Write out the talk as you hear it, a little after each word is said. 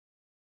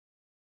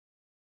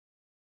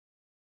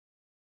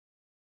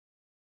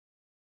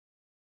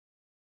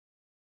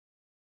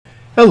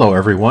Hello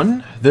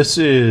everyone, this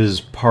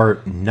is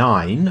part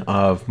 9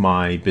 of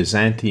my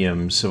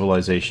Byzantium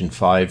Civilization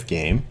 5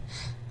 game.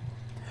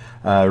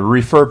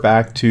 Refer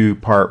back to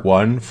part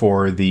 1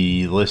 for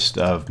the list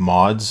of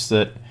mods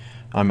that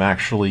I'm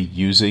actually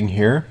using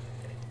here.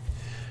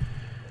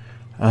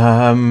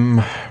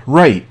 So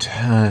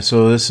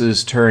this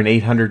is turn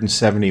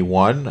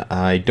 871.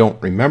 I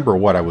don't remember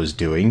what I was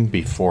doing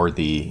before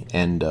the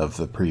end of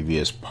the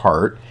previous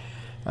part.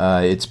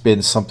 It's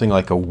been something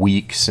like a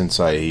week since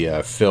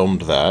I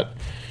filmed that,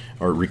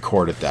 or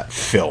recorded that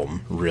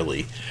film,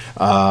 really.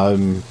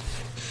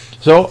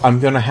 So I'm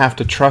going to have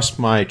to trust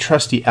my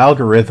trusty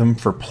algorithm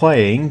for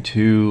playing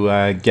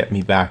to get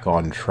me back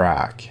on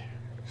track.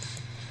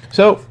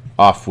 So,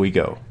 off we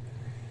go.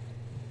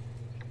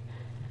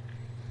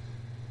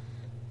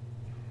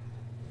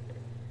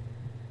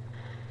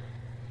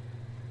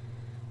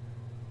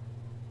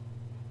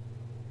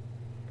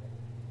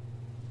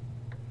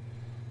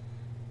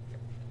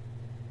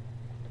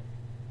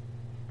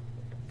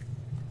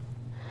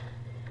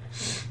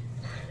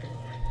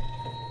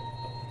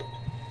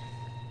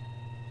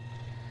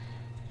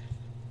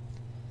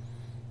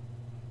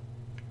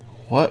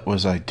 What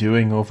was I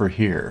doing over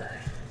here?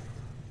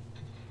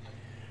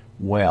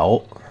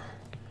 Well,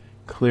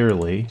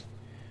 clearly,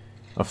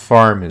 a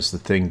farm is the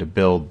thing to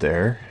build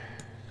there.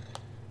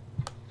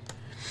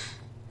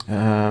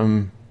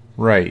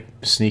 Right,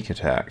 sneak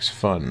attacks,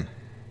 fun.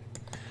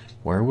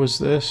 Where was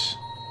this?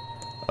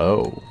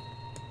 Oh,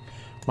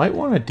 might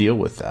want to deal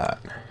with that.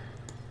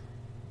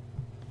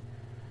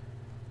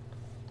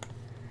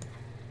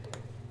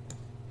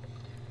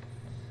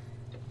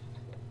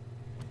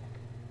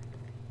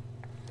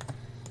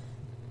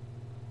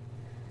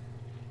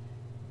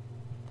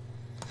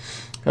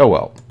 Oh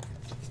well,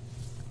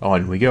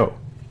 on we go.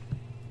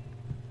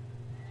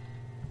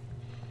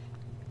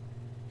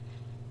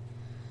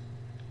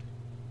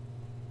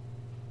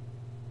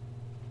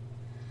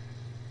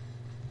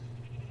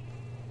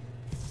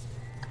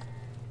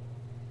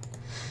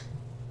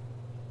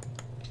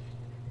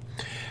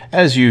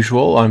 As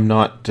usual, I'm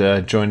not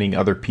joining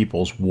other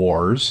people's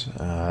wars.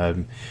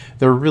 There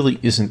really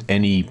isn't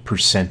any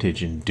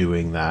percentage in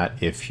doing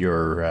that if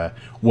you're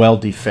well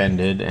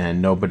defended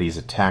and nobody's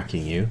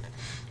attacking you.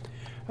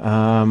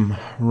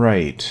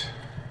 Right.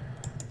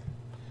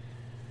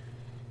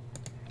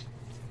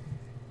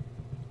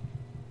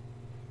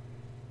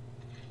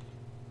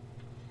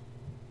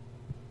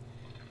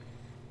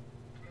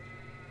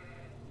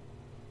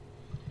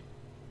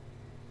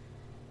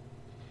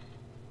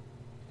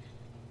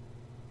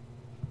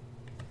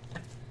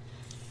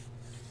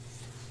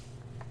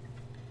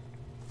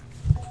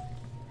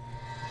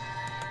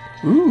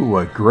 Ooh,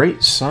 a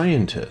great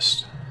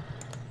scientist.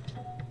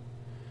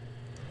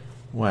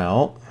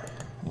 Well,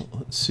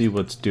 let's see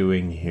what's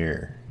doing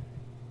here.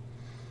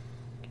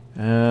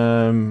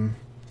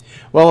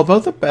 Well,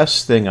 about the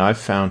best thing I've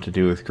found to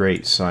do with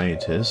great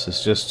scientists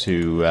is just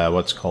to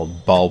what's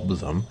called bulb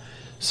them.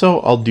 So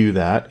I'll do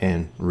that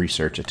and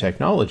research a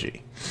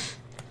technology.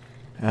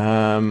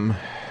 Right.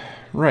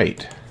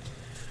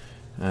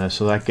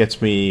 So that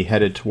gets me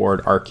headed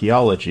toward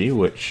archaeology,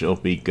 which will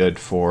be good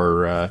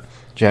for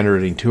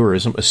generating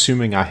tourism,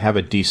 assuming I have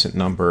a decent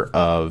number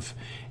of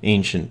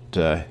ancient,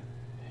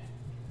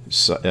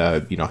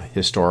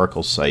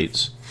 historical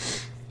sites.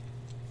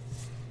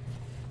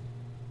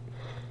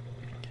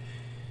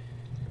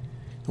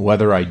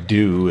 Whether I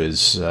do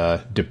is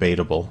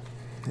debatable.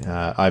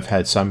 I've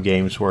had some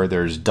games where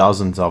there's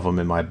dozens of them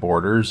in my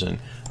borders, and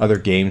other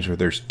games where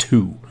there's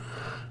two.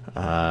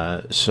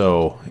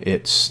 So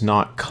it's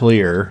not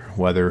clear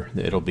whether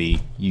it'll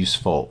be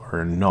useful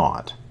or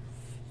not.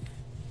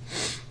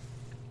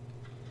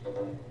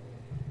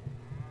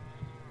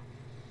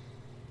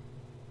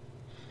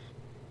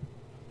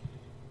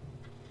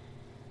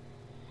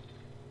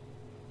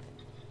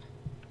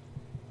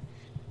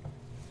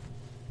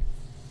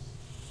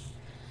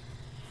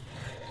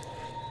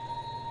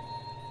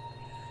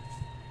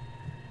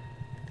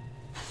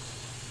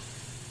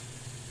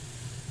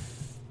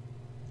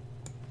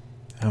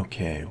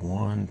 Okay,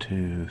 1,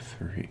 2,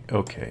 3.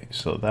 Okay,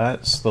 so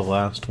that's the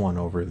last one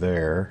over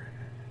there.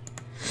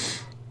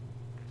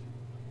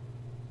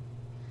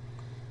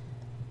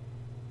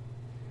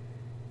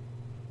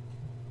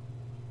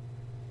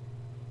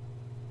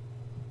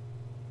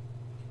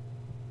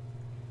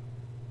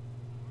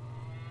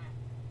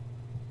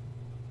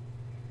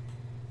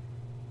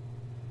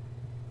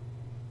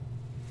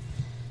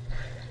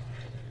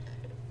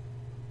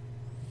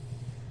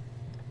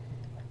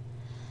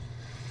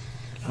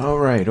 All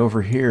right,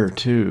 over here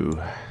too.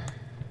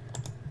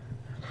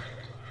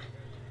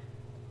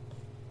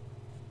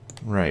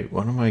 Right,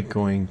 what am I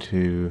going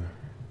to...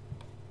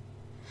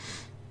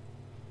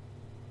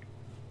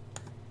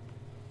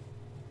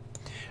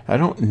 I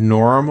don't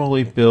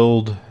normally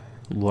build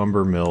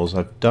lumber mills.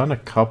 I've done a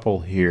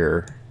couple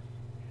here.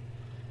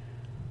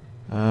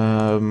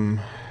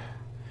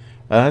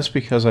 That's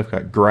because I've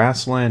got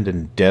grassland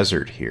and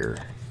desert here.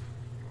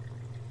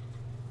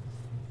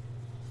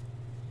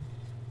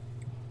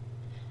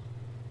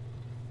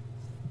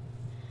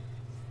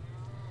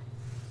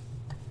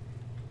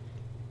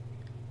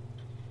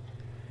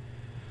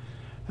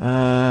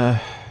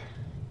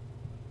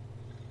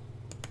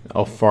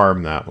 I'll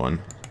farm that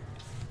one.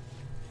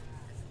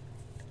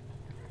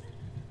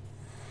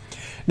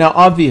 Now,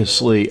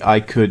 obviously, I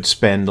could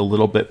spend a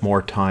little bit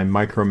more time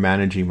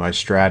micromanaging my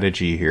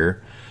strategy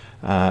here,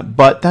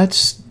 but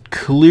that's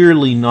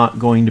clearly not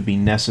going to be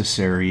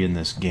necessary in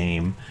this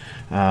game.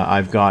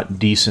 I've got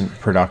decent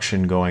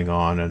production going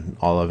on and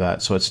all of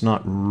that, so it's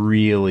not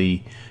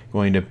really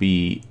going to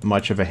be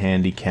much of a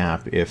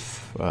handicap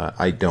if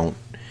I don't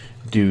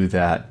do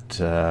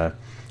that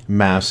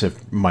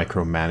massive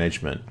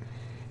micromanagement.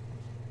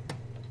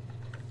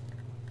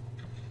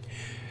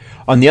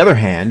 On the other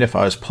hand, if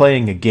I was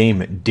playing a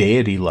game at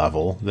deity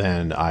level,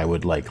 then I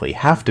would likely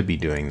have to be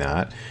doing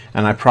that,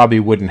 and I probably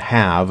wouldn't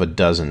have a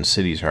dozen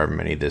cities, however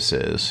many this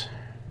is.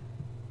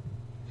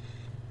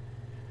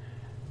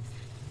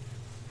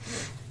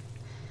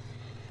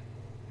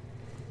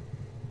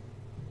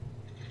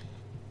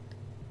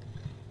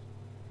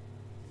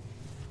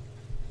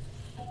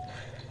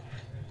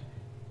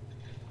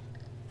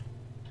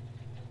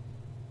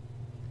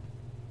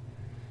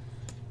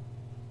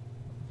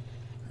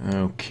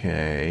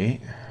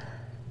 Okay.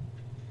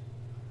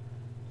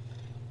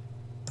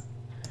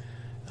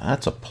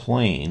 That's a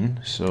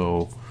plain,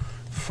 so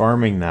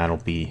farming that'll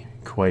be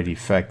quite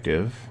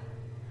effective.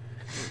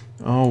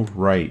 Oh,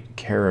 right,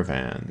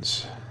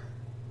 caravans.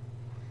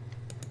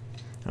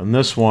 On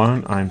this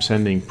one, I'm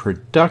sending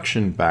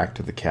production back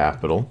to the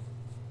capital.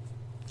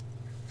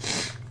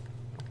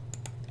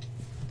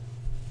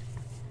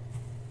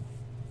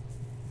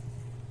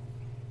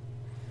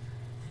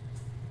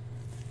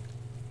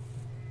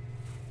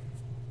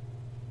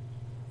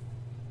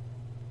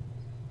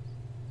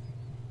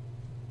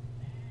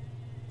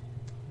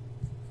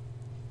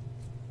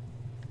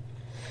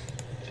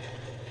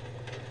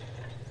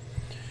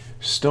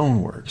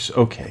 Stoneworks.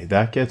 Okay,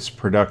 that gets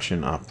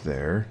production up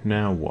there.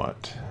 Now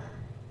what?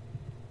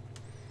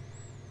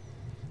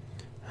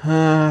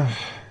 I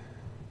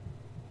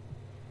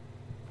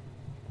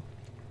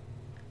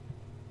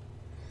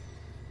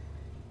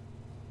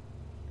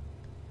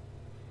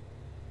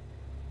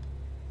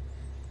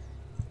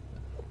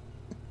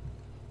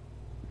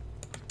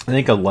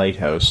think a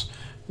lighthouse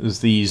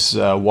is these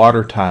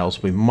water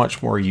tiles will be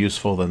much more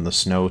useful than the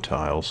snow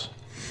tiles.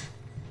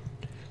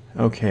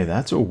 Okay,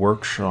 that's a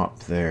workshop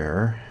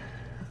there.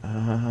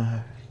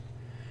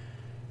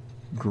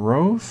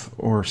 Growth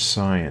or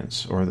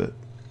science? Or the...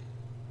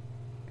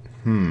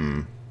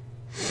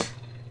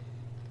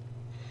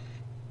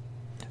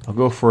 I'll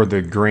go for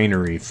the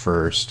granary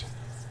first.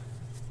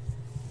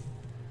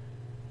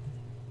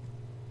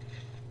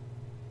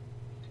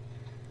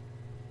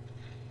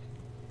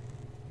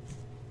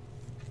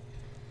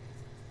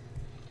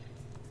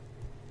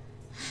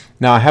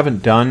 Now, I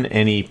haven't done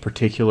any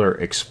particular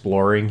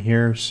exploring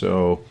here,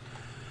 so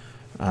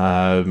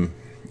I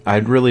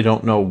really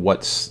don't know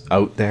what's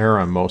out there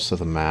on most of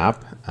the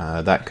map.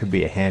 That could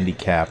be a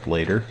handicap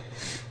later.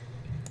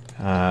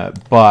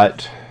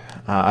 But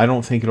I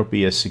don't think it'll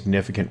be a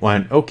significant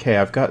one. Okay,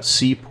 I've got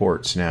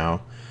seaports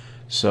now,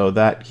 so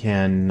that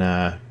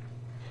can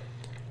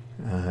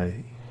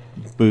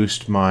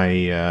boost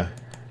my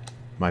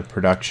my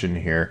production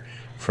here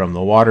from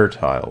the water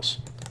tiles.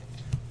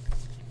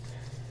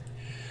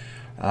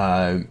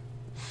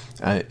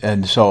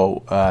 And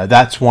so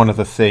that's one of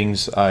the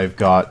things I've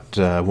got.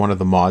 One of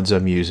the mods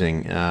I'm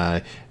using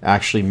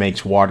actually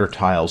makes water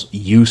tiles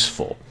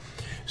useful.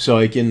 So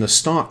like in the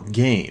stock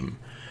game,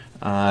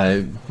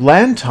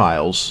 land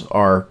tiles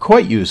are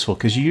quite useful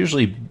because you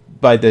usually,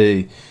 by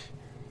the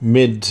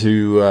mid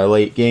to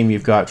late game,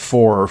 you've got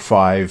 4 or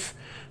 5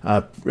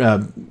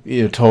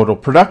 total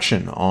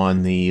production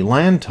on the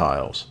land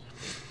tiles,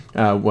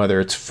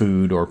 whether it's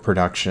food or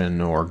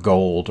production or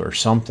gold or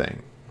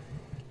something.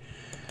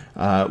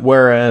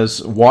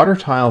 Whereas water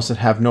tiles that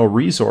have no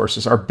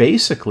resources are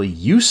basically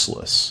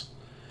useless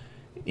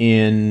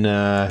in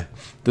the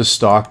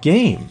stock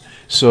game.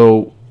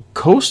 So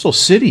coastal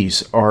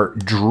cities are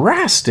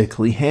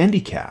drastically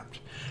handicapped.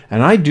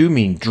 And I do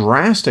mean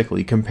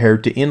drastically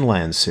compared to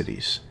inland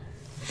cities.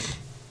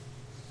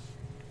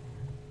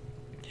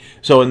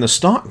 So in the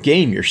stock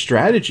game, your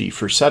strategy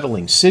for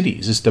settling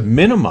cities is to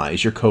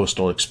minimize your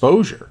coastal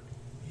exposure.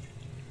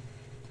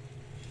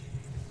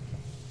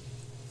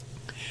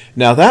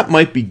 Now that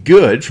might be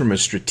good from a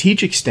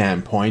strategic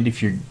standpoint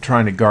if you're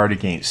trying to guard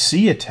against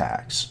sea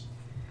attacks.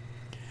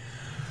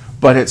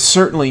 But it's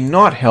certainly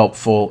not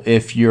helpful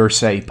if you're,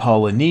 say,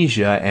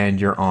 Polynesia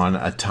and you're on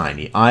a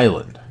tiny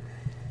island.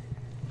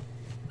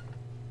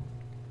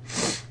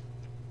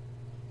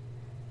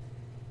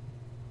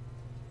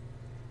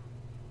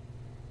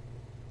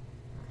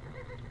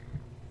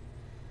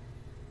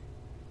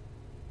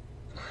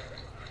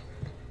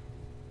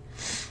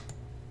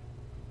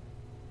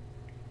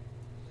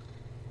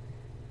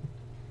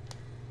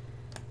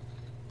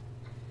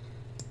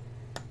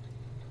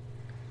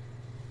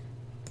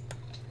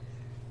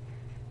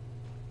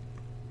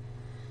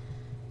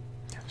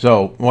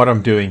 So what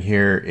I'm doing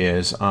here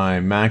is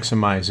I'm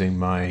maximizing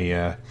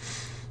my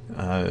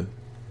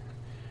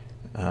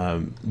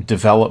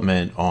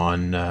development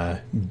on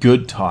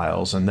good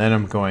tiles, and then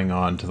I'm going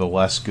on to the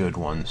less good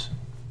ones.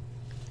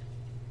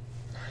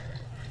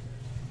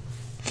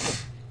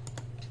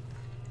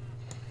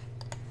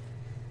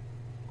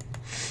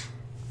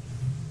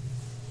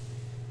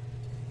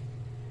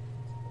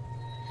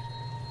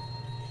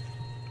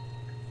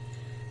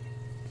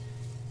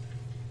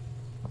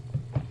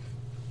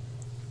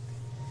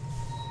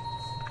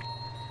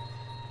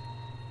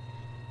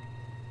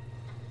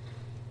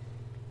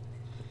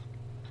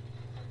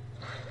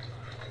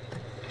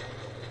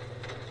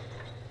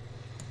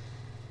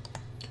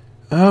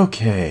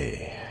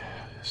 Okay,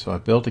 so I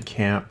built a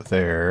camp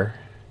there.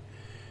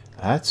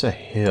 That's a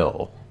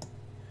hill.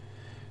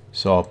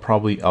 So I'll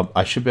probably,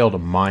 I should be able to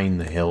mine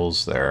the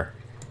hills there.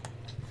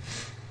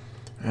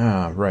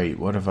 Ah, right,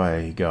 what have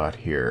I got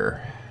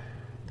here?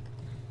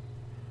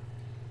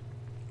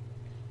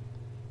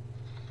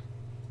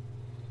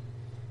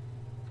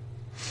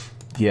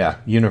 Yeah,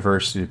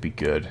 university would be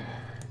good.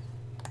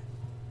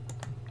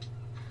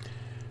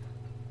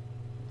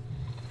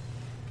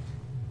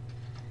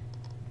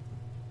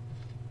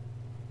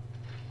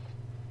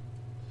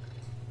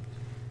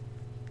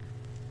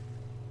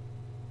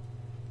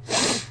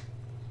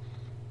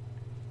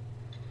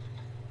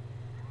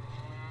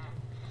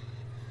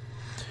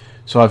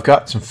 So I've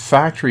got some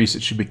factories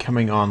that should be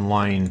coming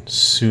online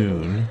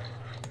soon.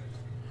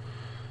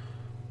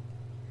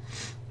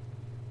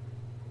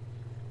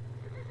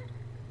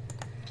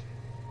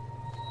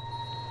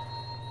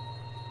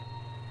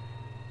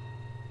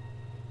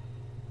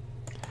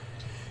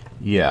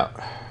 Yeah.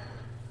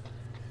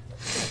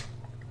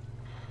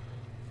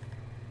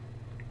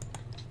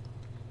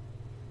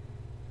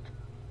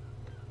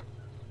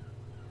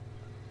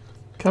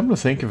 Come to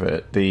think of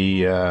it,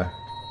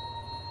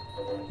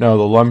 no,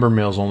 the lumber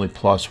mill's only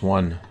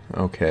 +1.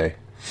 Okay.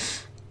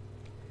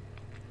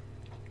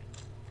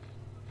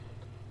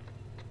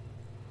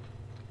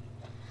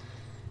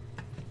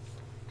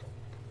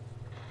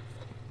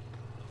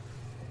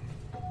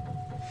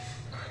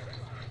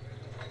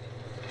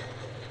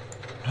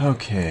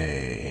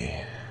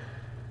 Okay.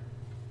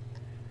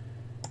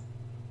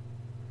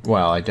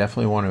 Well, I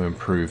definitely want to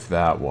improve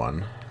that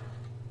one.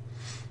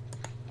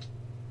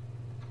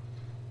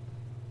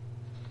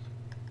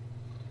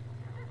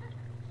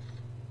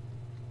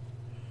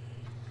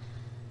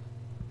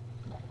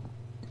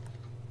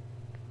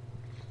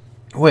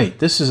 Wait,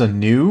 this is a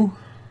new?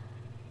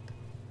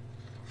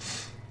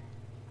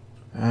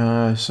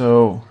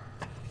 So...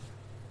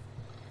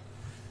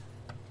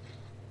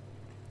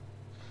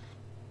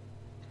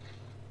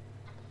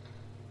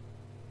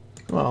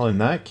 Well, in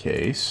that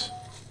case...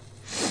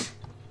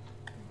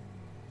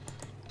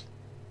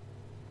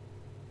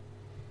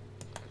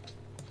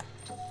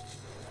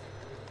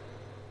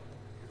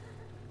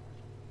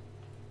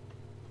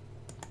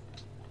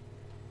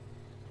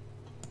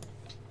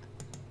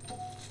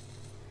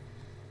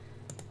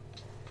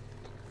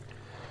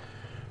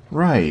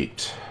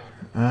 Right.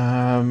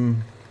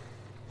 Well,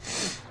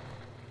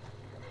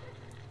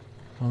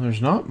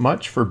 there's not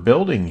much for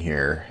building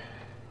here.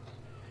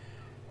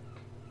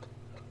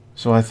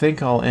 So I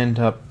think I'll end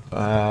up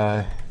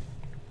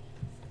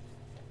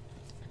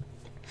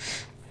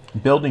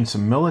building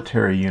some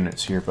military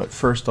units here, but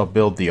first I'll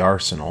build the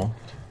arsenal.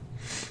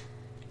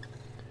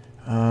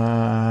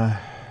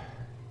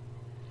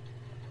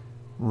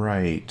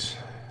 Right.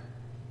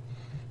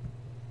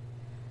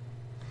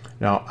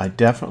 Now, I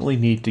definitely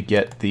need to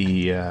get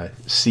the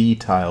sea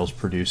tiles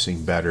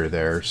producing better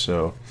there,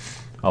 so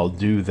I'll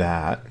do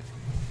that.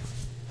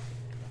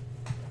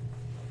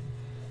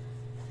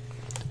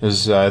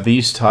 As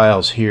these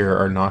tiles here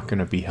are not going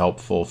to be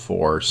helpful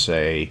for,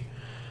 say,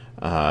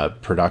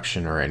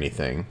 production or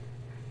anything.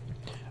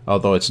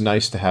 Although it's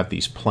nice to have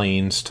these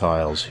plains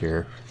tiles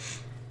here.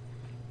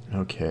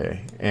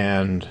 Okay,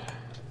 and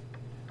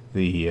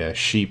the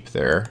sheep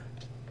there.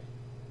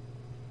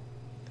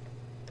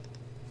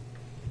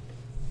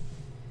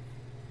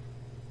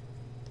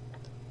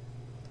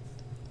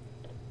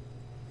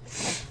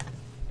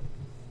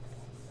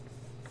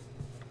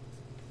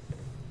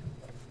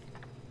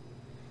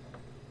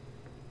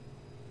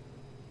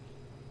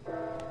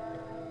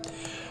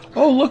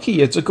 Oh,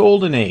 looky, it's a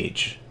golden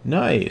age.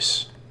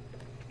 Nice.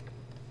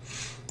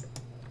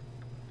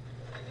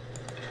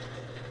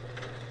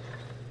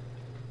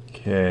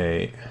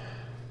 Okay.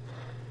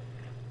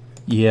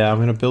 Yeah, I'm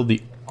going to build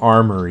the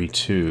armory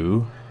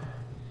too.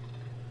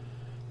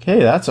 Okay,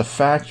 that's a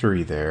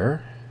factory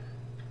there.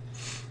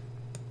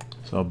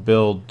 So I'll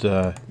build,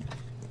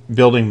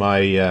 building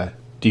my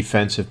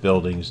defensive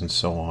buildings and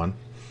so on.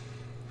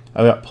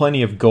 I've got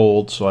plenty of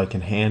gold so I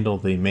can handle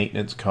the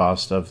maintenance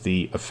cost of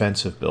the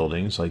offensive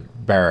buildings, like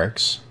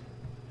barracks.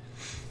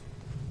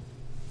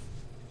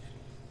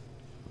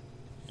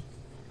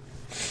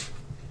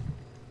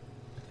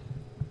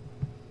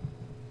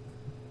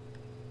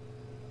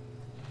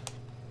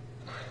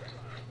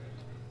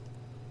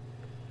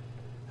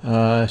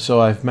 So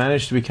I've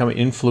managed to become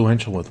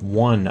influential with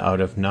 1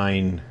 out of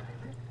 9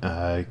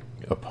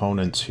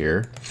 opponents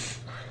here.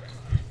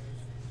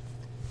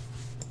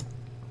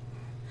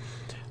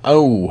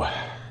 Oh.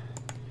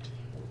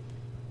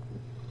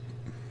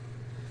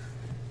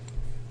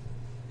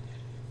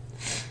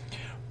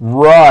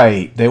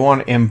 Right. They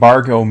want to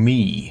embargo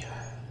me.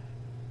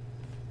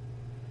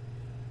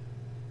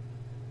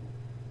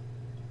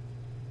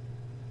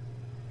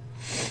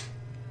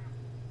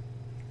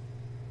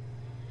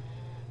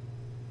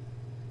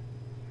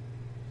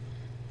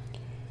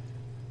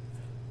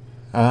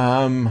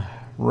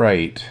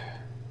 Right.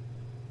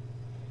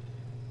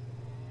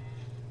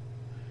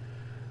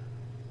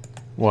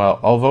 Well,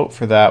 I'll vote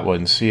for that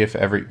one. See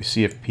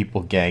if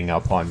people gang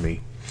up on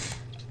me.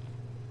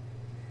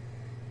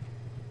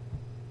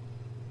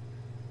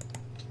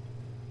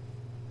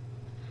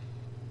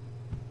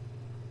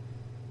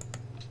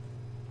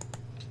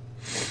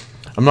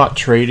 I'm not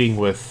trading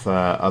with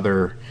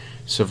other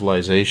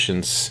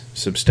civilizations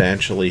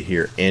substantially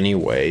here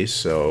anyway,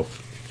 so...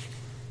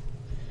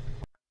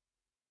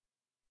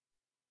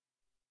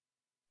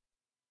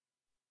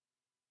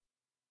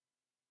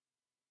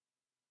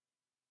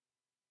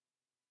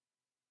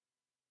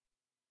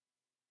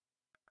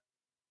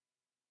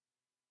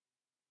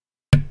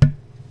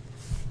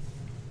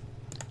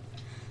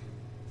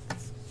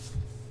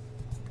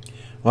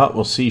 Well,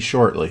 we'll see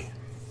shortly.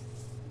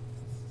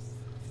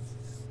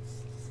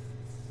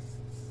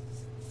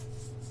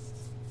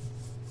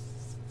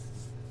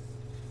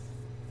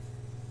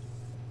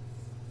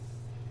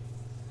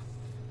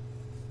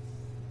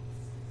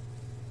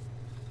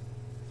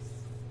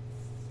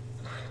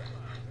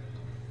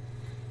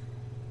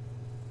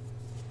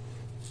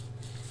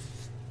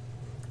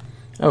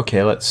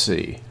 Okay, let's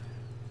see.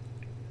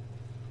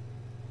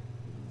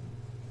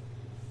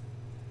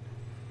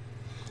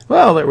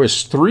 Well, there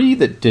was 3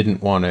 that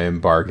didn't want to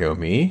embargo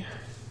me.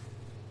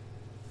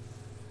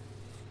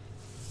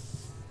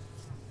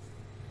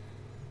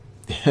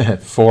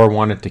 Four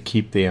wanted to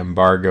keep the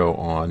embargo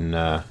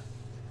on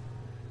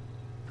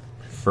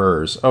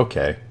furs.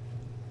 Okay.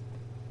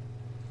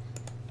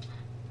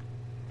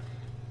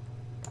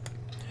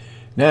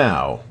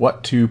 Now,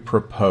 what to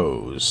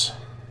propose?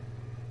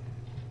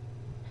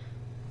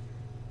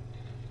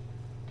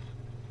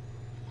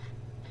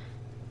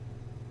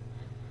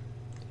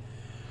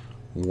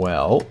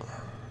 Well,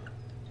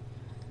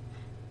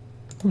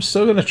 I'm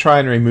still going to try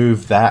and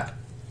remove that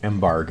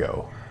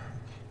embargo.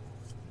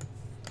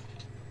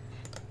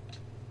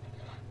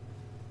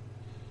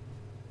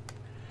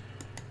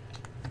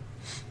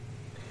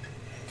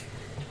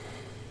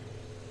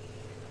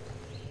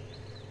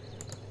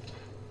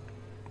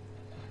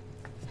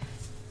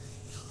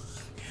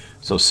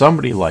 So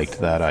somebody liked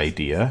that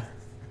idea.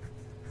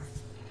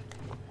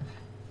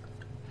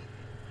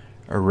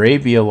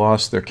 Arabia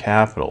lost their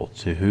capital.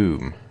 To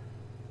whom?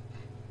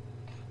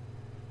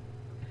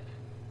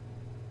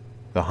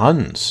 The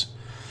Huns.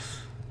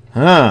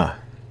 Huh.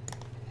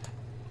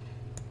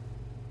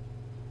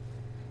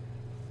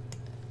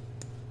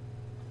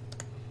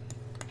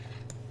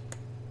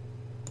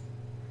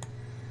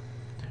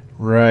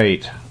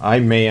 Right. I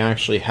may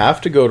actually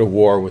have to go to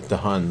war with the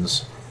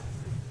Huns.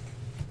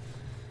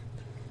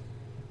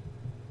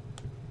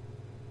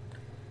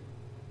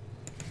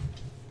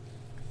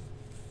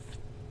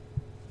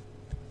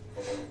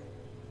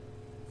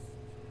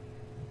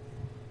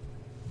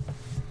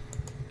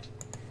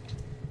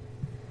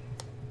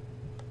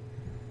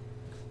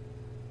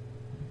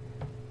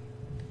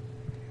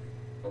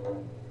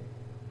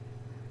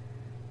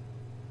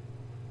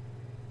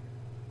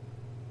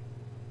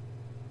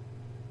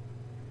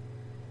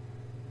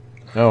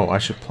 Oh, I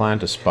should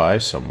plant a spy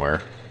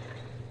somewhere.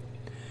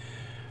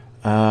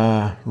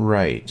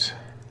 Right.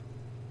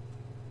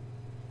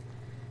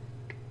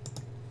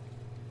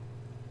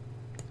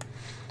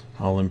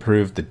 I'll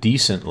improve the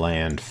decent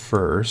land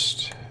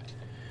first.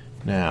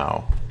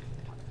 Now,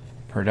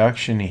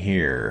 production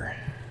here.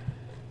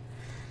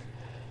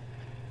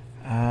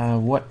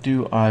 What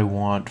do I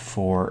want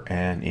for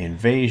an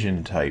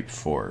invasion type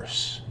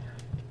force?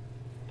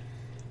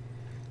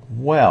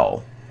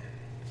 Well,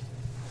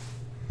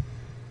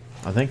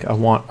 I think I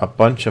want a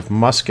bunch of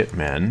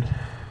musketmen.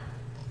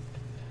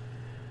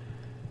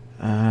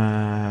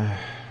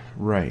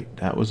 Right,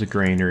 that was a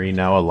granary,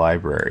 now a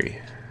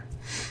library.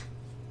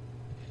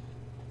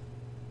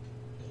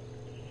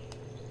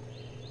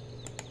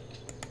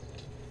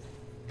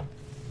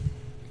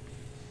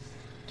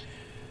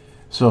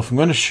 So if I'm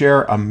going to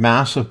share a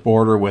massive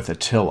border with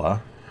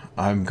Attila,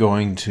 I'm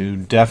going to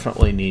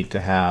definitely need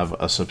to have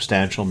a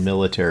substantial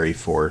military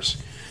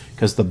force,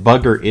 because the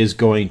bugger is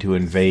going to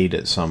invade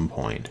at some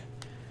point.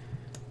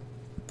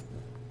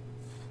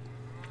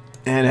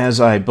 And as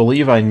I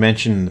believe I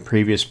mentioned in the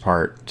previous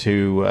part,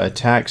 to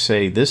attack,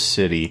 say, this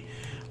city,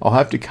 I'll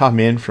have to come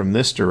in from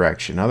this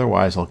direction,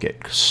 otherwise I'll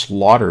get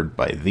slaughtered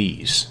by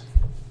these.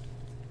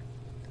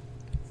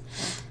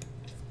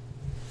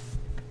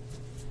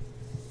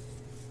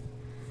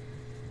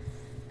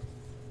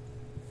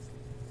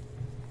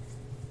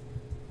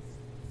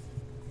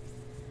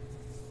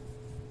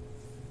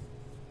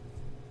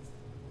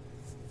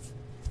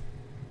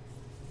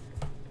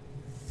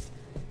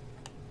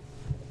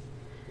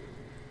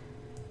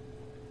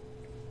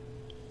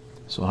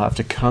 So I'll have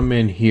to come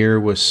in here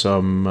with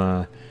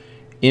some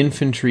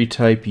infantry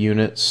type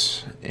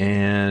units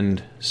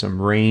and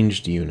some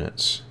ranged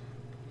units.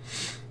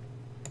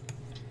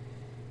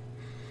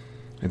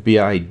 It'd be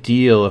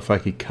ideal if I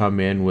could come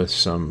in with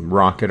some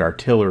rocket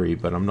artillery,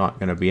 but I'm not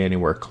going to be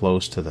anywhere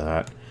close to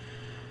that.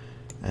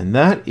 And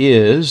that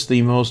is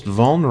the most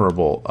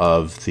vulnerable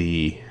of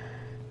the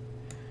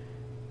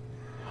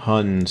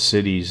Hun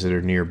cities that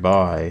are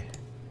nearby.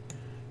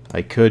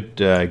 I could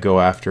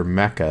go after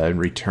Mecca and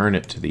return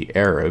it to the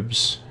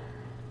Arabs.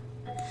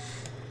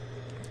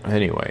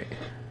 Anyway.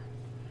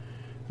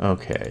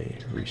 Okay.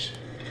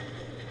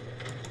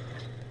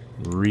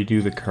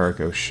 Redo the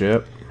cargo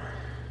ship.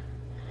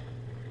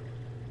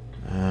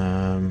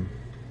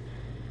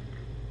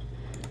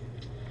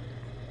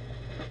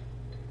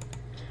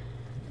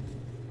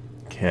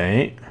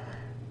 Okay.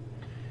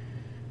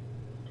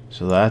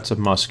 So that's a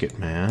musket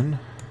man.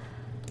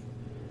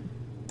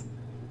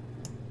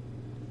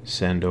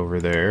 Send over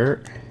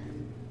there.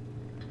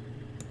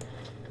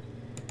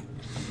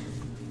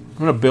 I'm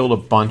going to build a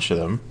bunch of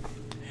them.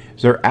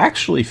 They're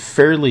actually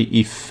fairly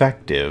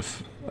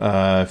effective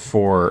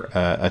for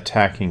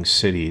attacking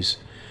cities.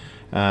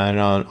 And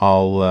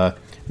I'll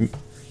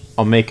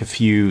make a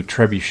few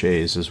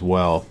trebuchets as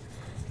well.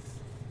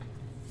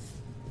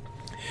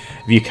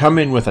 If you come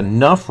in with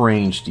enough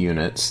ranged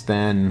units,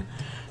 then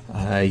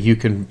you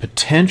can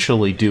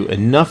potentially do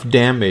enough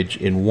damage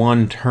in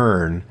one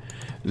turn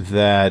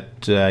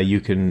that you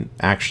can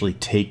actually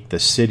take the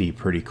city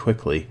pretty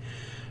quickly.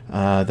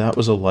 That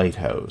was a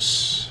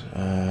lighthouse.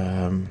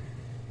 A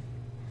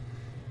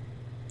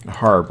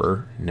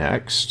harbor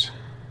next.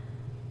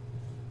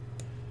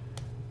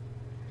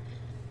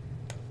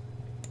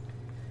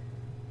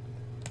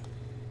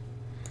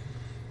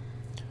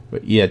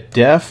 But yeah,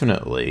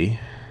 definitely,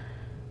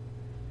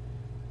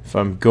 if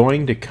I'm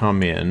going to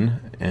come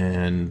in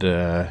and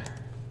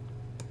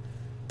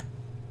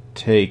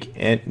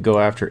go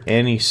after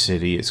any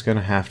city, it's going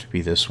to have to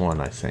be this one,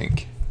 I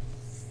think.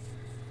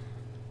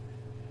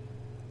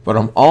 But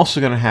I'm also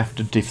going to have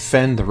to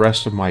defend the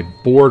rest of my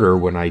border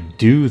when I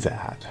do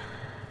that.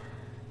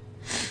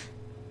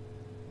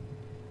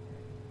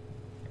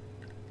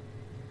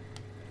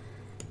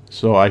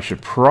 So I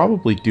should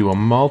probably do a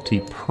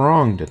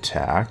multi-pronged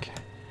attack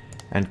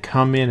and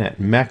come in at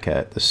Mecca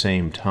at the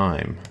same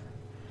time.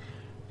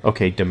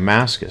 Okay,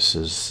 Damascus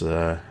is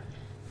the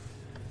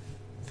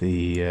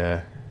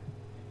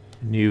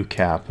new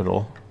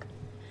capital.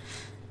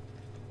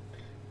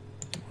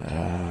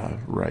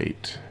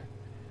 Right.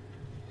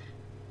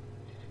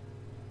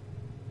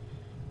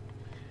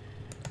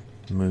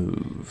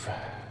 Move.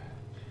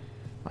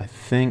 I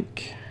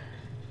think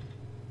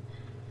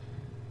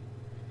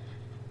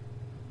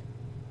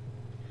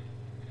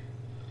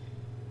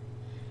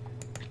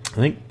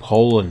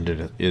Poland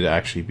it'd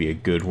actually be a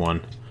good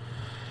one.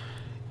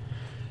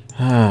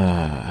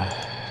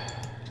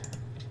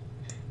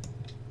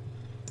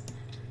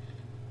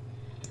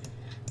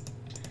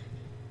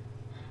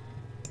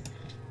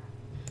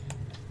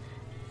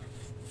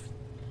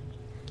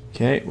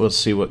 Okay, we'll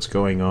see what's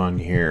going on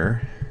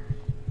here.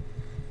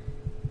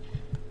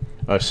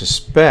 I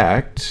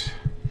suspect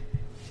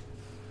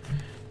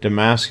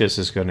Damascus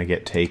is going to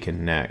get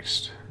taken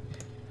next.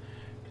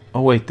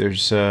 Oh wait,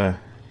 there's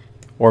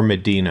or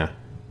Medina.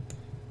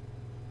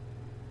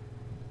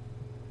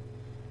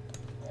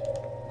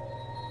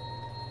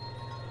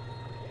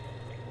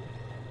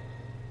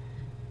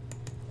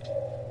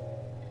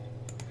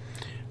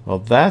 Well,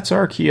 that's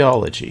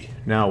archaeology.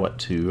 Now what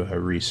to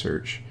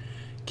research?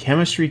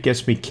 Chemistry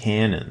gets me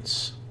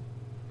cannons.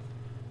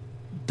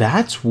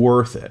 That's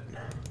worth it.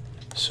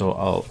 So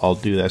I'll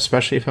do that,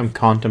 especially if I'm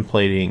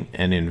contemplating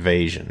an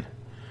invasion.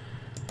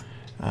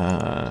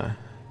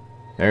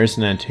 There's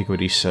an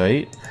antiquity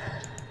site.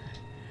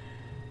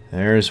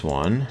 There's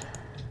one.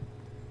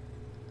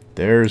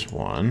 There's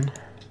one.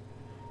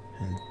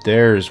 And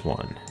there's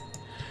one.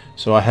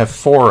 So I have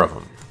 4 of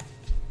them.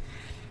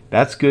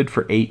 That's good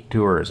for 8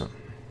 tourism.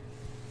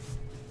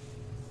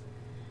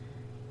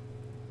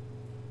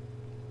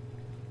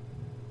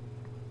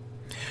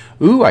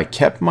 Ooh, I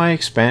kept my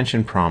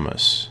expansion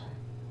promise.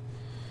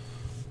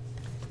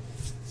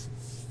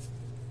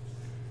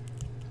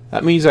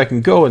 That means I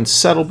can go and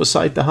settle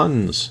beside the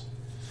Huns.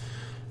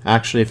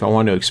 Actually, if I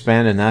want to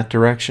expand in that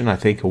direction, I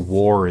think a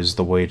war is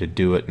the way to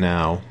do it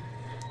now.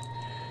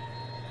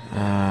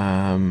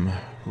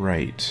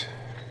 Right.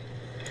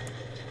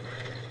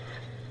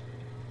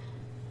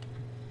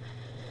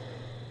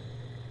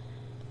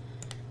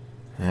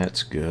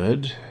 That's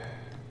good.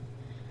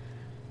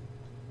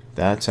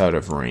 That's out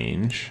of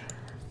range.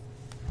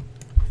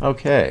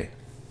 Okay.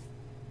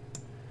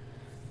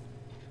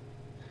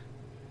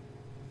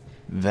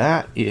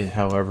 That,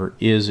 however,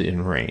 is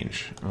in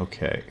range.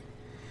 Okay.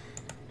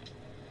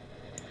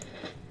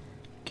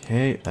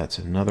 Okay, that's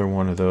another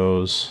one of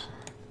those.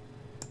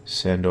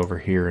 Send over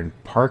here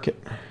and park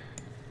it.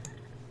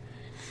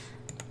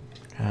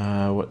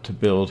 What to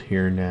build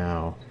here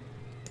now?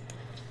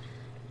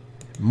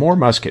 More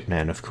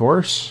musketmen, of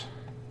course.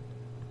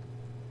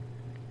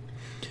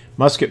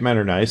 musketmen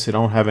are nice. They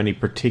don't have any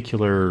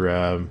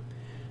particular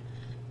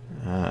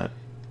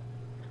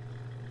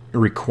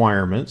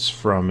requirements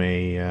from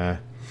a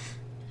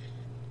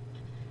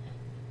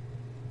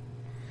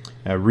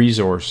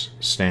resource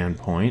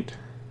standpoint.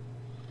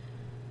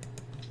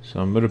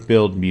 So I'm going to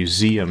build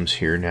museums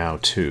here now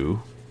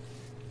too.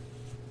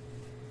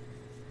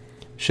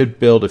 Should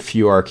build a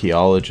few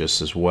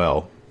archaeologists as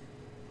well,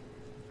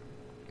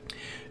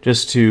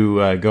 just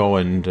to go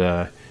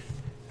and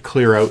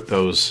clear out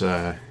those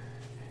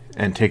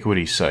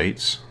antiquity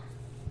sites.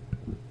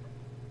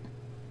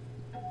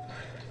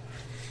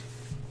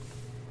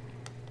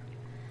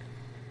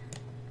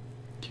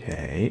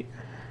 Okay,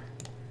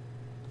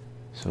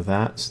 so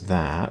that's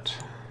that.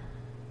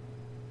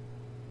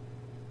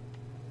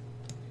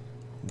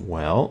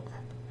 Well,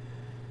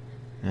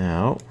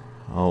 now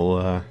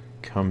I'll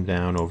come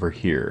down over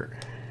here.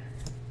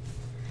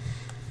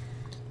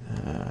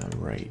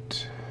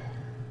 Right.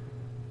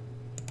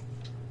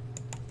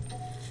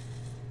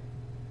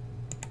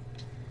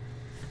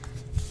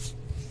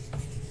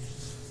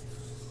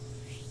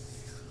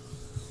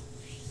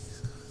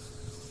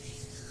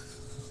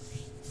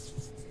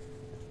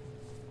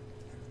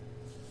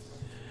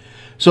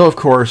 So of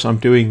course I'm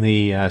doing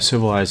the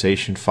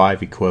Civilization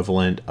 5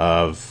 equivalent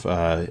of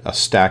a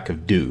stack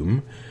of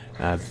doom,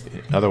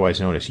 otherwise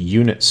known as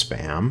unit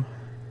spam.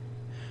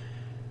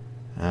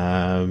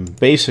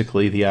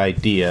 Basically the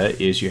idea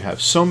is you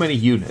have so many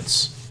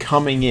units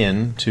coming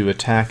in to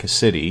attack a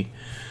city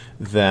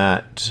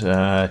that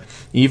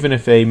even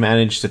if they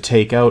manage to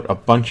take out a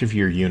bunch of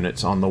your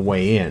units on the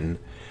way in,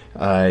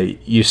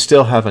 you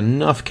still have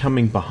enough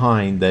coming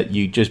behind that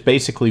you just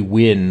basically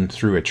win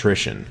through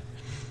attrition.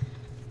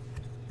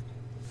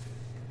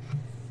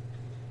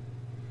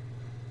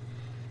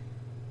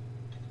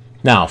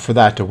 Now, for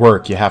that to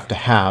work, you have to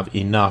have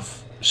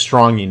enough,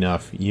 strong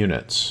enough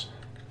units.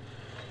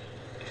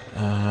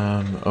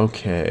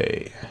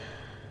 Okay.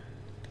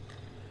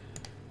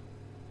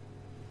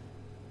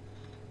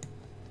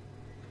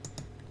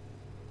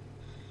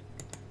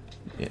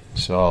 Yeah,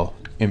 so I'll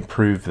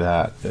improve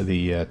that,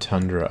 the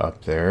tundra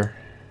up there.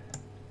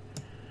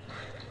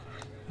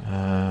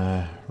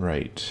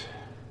 Right.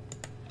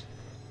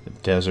 The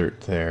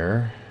desert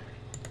there.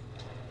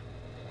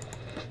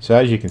 So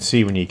as you can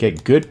see, when you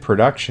get good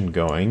production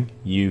going,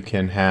 you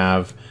can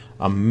have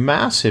a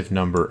massive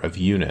number of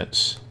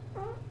units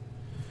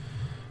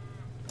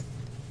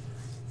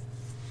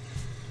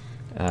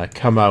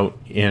come out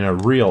in a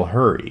real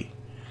hurry.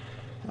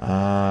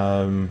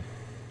 No,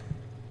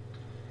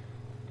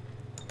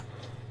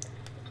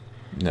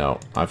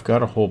 I've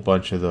got a whole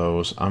bunch of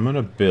those. I'm going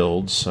to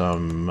build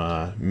some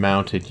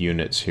mounted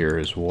units here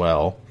as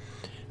well.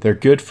 They're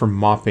good for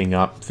mopping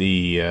up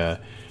the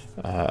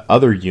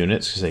other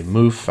units because they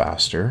move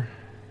faster.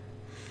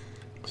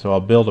 So I'll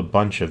build a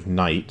bunch of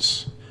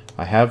knights.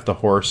 I have the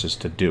horses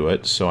to do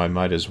it, so I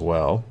might as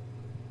well.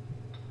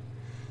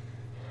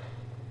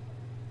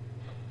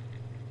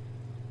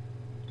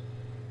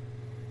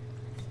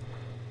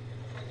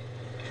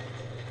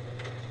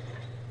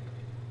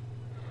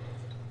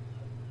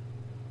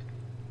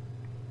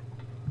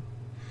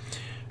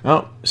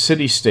 Oh,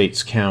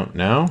 city-states count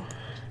now.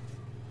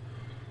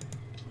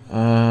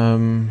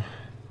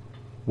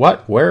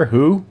 What? Where?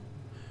 Who?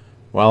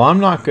 Well, I'm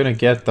not going to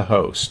get the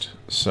host,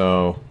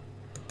 so...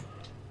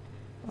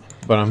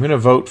 But I'm going to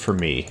vote for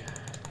me.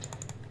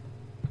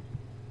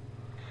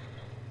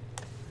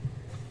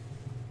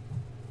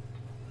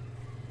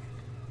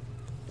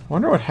 I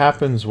wonder what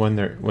happens when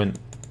they're...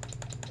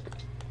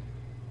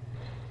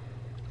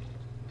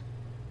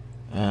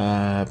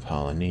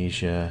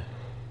 Polynesia,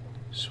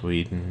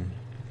 Sweden,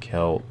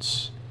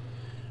 Celts,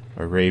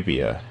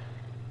 Arabia.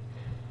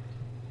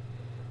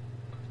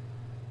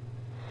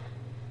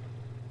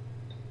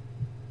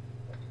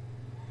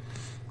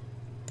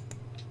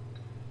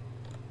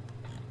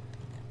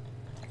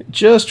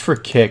 Just for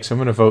kicks, I'm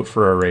going to vote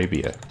for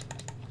Arabia.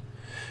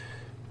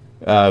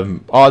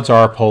 Odds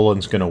are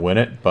Poland's going to win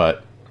it,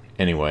 but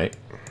anyway.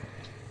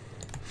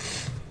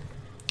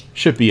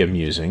 Should be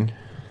amusing.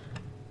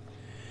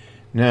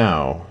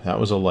 Now, that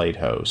was a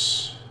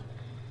lighthouse.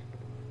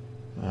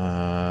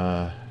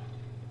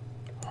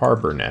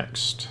 Harbor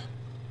next.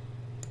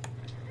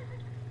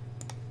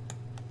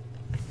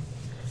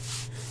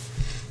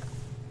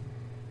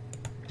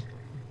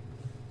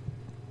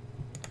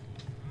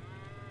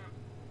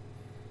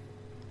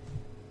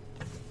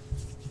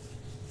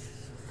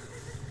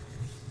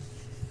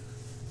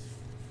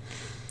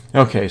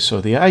 Okay, so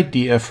the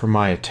idea for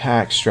my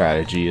attack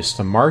strategy is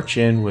to march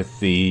in with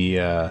the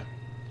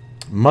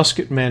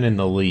musketmen in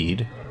the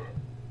lead.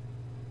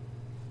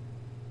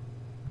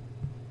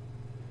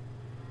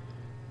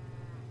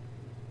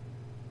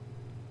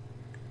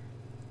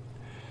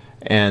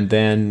 And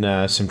then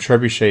some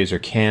trebuchets or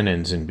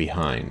cannons in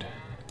behind.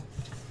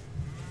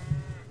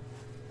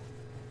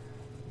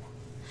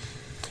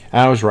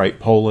 I was right,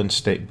 Poland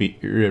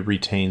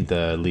retained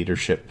the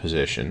leadership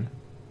position.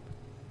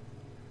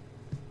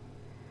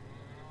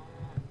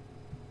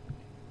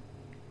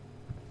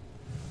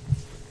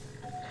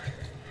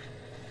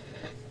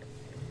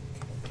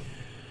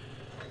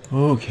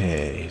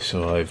 Okay,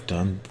 so I've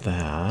done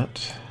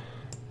that.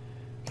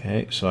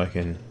 Okay, so I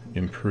can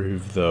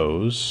improve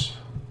those.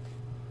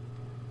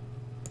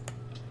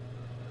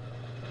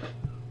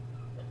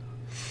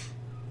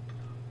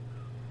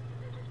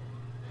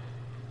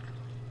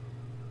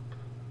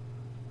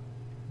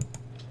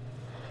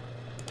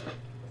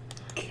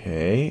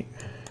 Okay.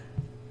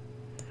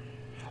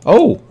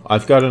 Oh,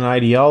 I've got an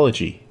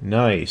ideology.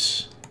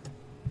 Nice.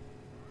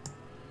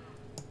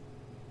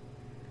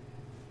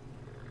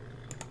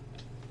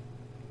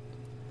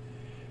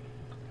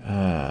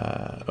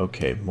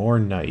 Okay, more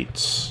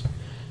knights.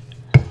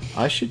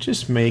 I should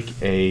just make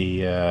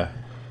a...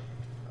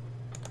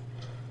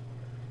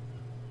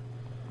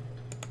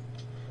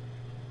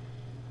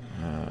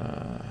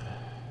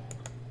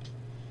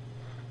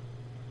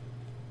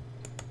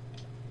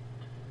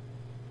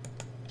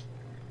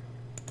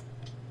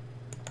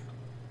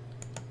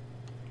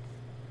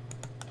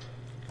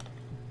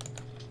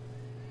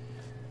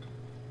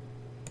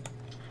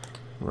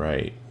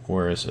 right,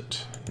 where is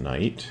it?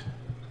 Knight.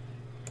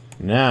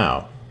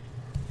 Now.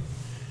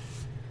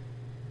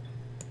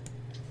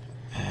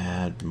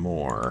 Add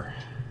more.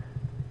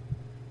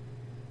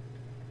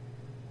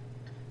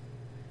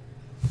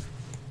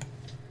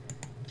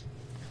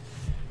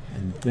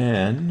 And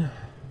then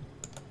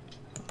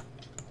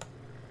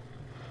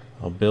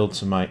I'll build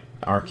some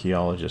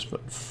archaeologists,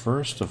 but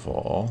first of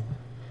all,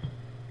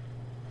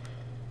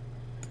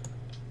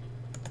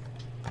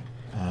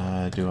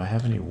 do I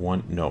have any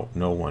no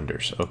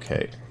wonders.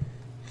 Okay.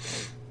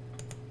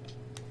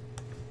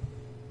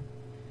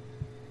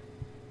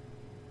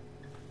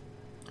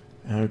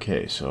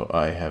 Okay, so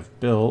I have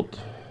built...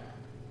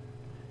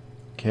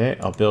 Okay,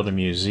 I'll build a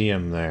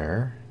museum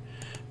there.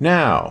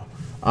 Now,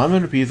 I'm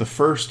going to be the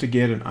first to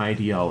get an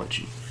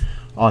ideology.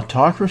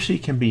 Autocracy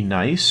can be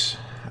nice,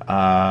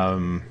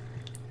 but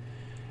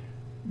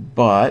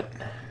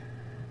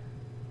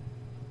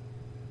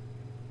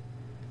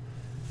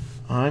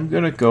I'm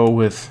going to go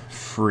with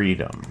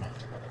freedom.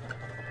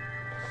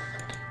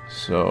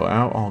 So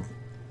I'll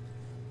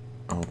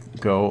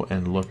go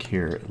and look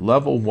here.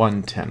 Level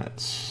 1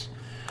 tenets.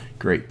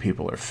 Great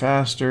people are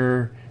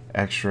faster.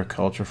 Extra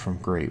culture from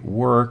great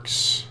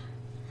works.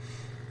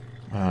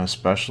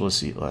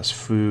 Specialists eat less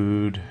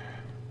food.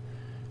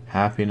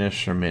 Happiness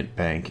from Mint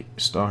Bank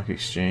Stock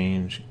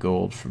Exchange.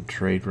 Gold from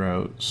trade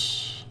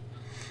routes.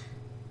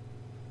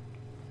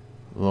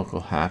 Local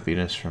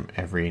happiness from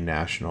every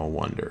national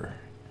wonder.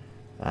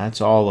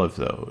 That's all of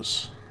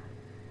those.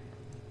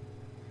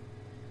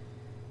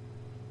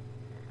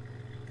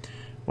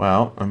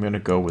 Well, I'm going to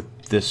go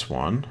with this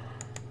one.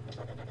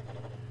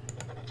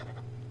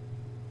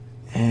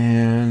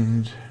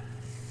 And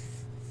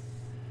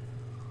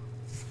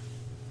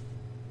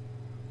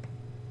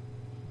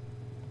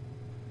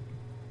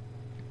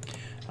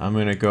I'm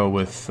going to go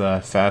with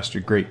faster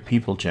great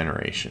people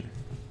generation.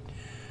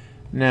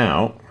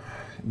 Now,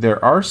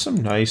 there are some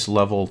nice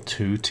level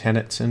 2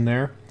 tenets in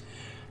there.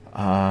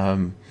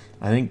 I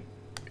think,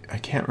 I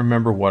can't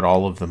remember what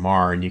all of them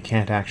are, and you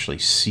can't actually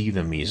see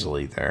them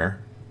easily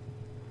there.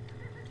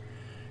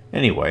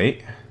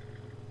 Anyway,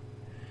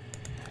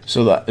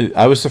 so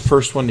I was the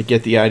first one to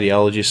get the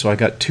ideology, so I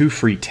got 2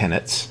 free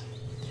tenets.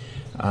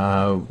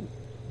 The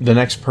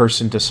next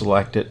person to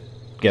select it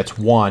gets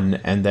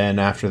 1, and then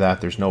after that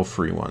there's no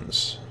free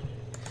ones.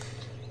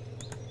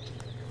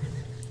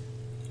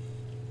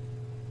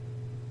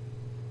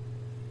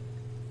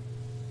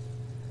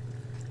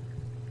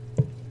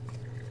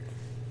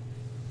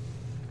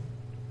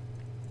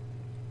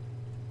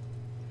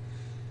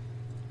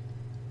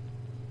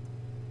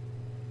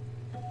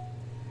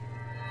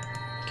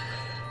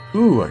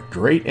 Ooh, a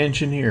great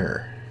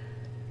engineer.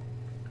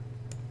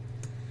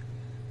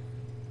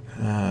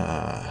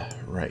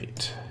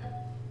 Right.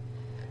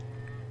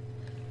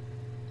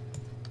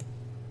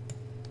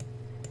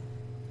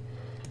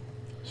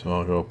 So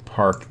I'll go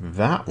park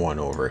that one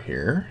over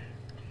here.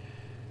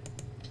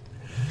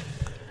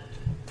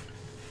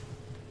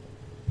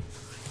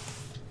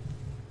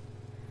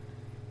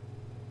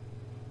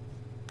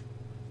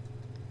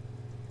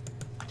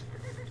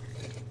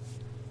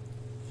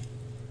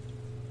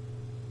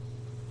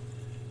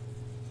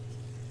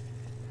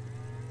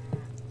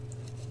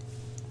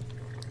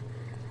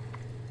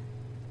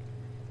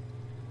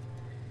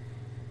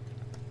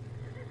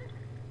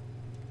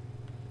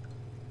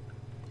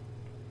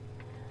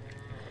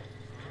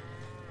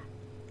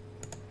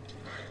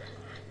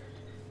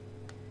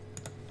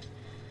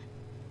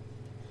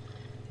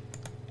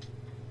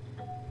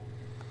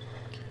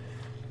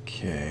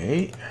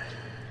 Okay,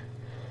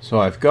 so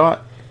I've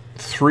got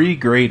 3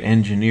 great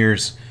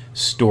engineers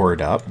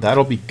stored up.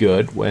 That'll be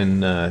good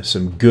when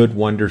some good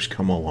wonders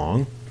come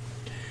along,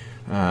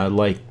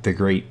 like the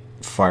Great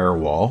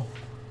Firewall.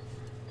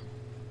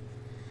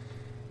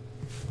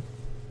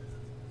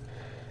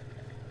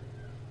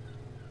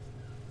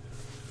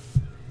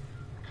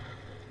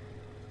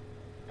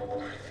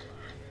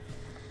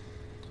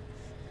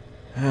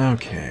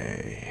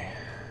 Okay.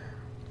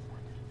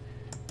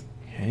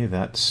 Okay,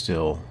 that's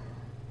still...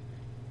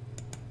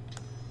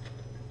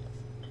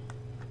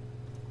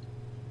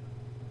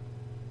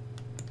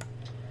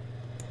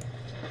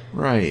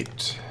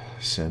 Right.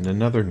 Send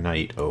another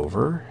knight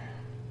over.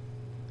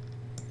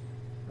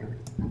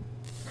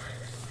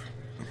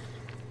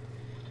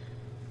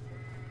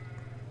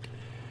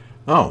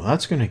 Oh,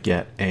 that's going to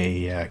get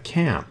a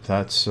camp.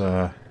 That's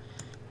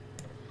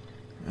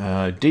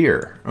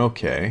deer.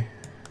 Okay.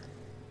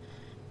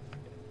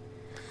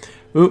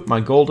 Oop, my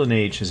golden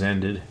age has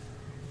ended.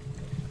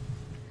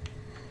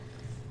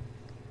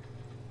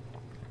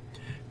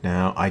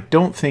 Now, I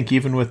don't think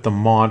even with the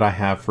mod I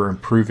have for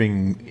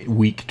improving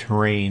weak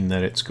terrain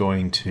that it's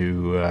going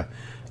to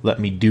let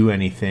me do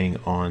anything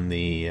on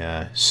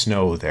the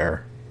snow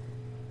there.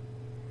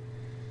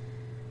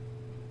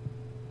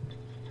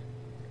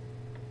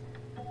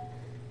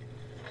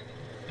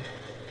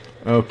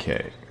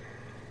 Okay.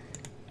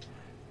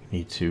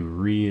 Need to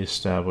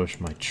re-establish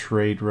my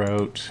trade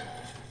route.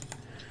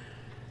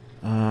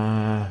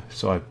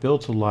 So I've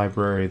built a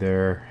library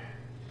there.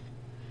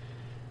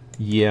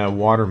 Yeah,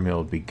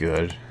 watermill would be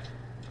good.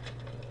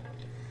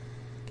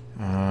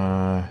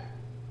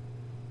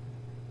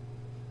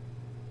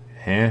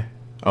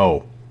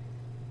 Oh.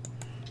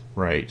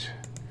 Right.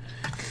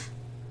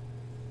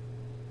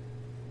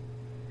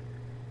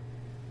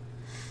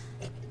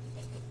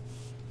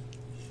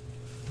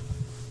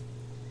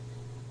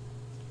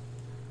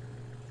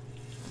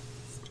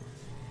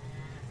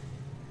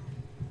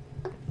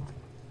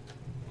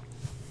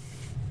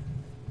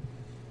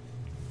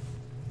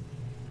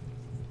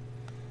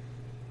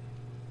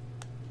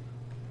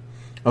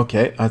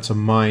 Okay, that's a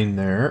mine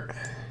there.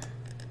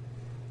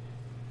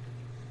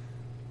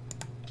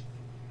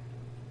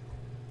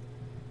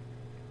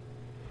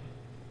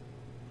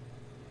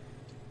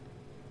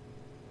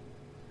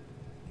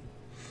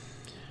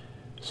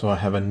 So I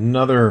have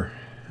another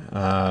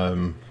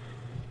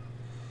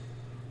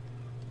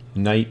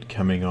knight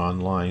coming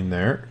online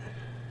there.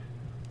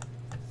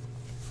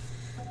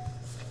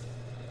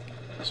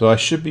 So I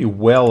should be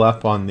well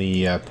up on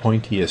the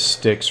pointiest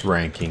sticks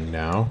ranking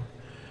now.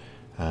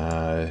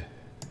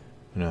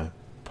 I'm going to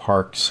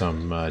park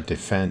some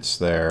defense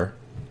there.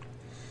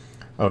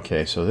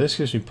 Okay, so this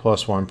gives me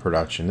 +1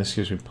 production. This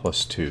gives me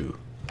 +2.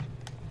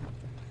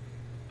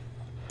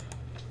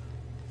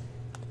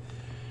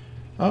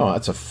 Oh,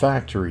 that's a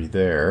factory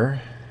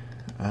there.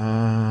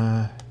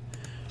 I'll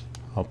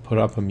put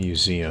up a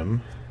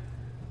museum.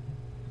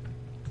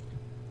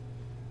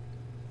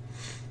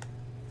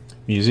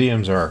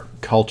 Museums are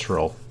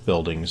cultural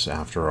buildings,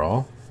 after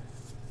all.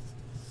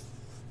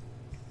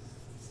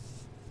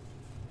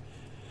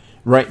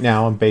 Right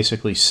now, I'm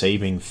basically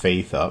saving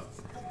faith up.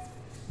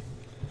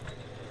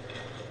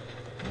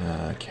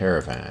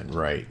 Caravan,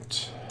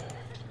 right.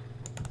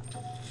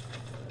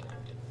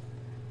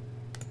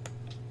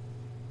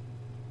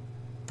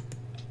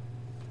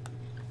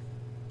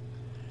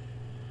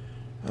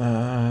 You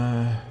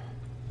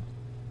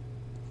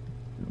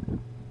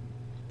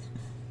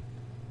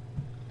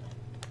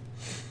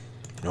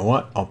know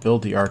what? I'll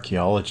build the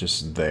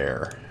archaeologist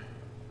there.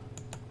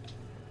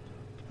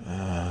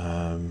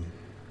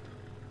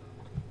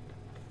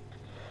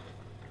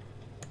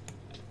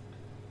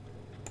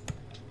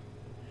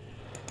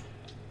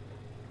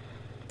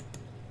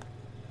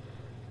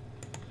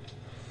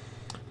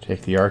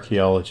 Take the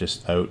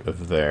archaeologist out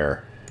of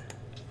there.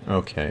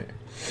 Okay.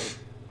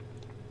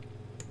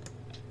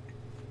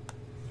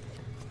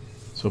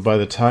 So by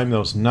the time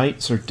those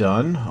knights are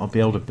done, I'll be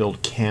able to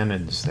build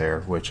cannons there,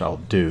 which I'll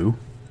do.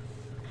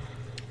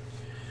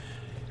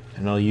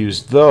 And I'll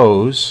use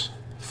those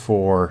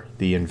for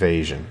the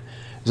invasion.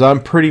 So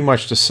I'm pretty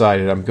much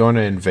decided I'm going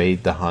to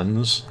invade the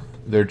Huns.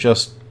 They're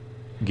just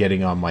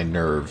getting on my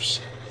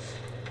nerves.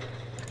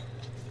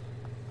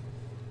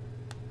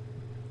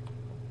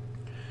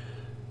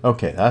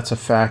 Okay, that's a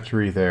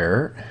factory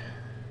there.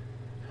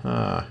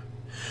 Oh,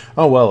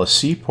 well, a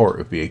seaport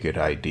would be a good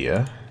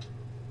idea.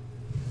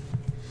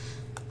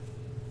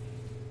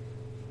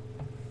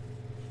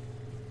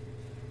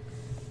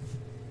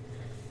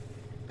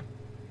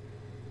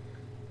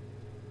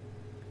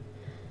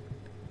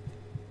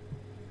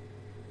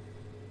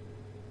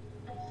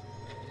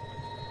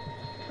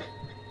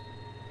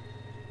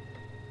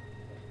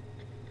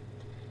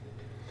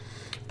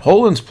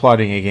 Poland's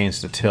plotting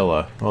against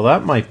Attila. Well,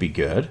 that might be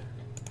good.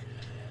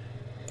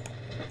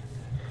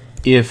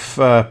 If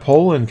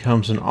Poland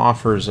comes and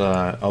offers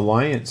an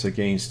alliance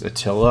against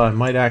Attila, I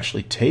might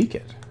actually take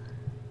it.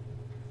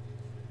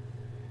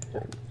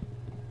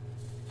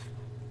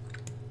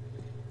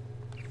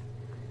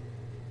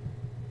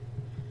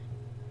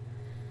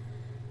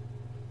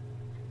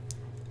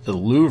 The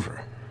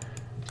Louvre.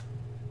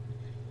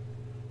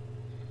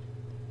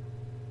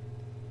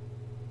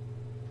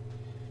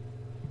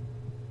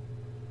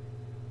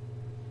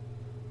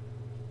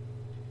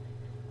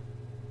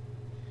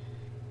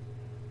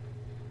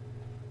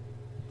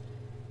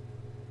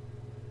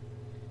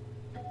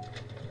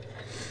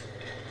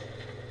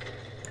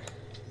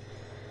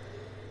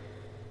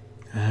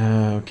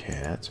 Okay,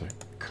 that's a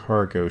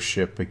cargo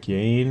ship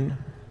again.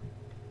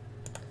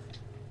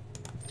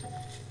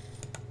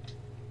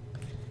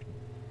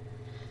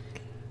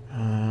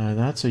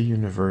 That's a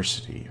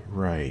university,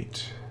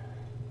 right.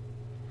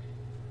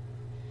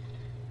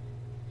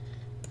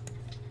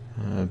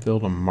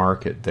 Build a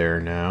market there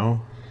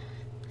now.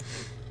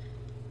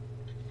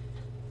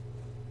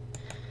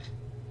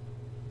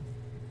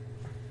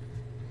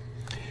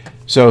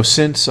 So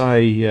since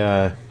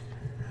I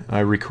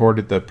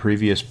recorded the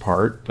previous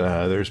part,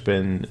 there's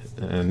been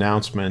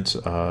announcements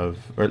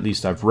of, or at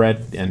least I've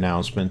read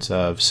announcements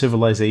of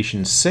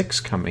Civilization 6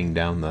 coming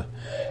down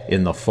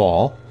in the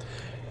fall,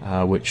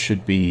 which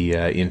should be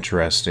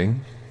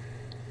interesting.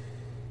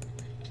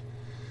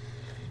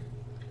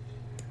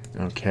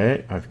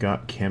 Okay, I've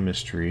got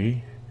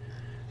chemistry,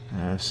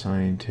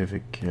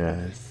 scientific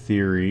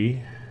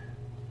theory,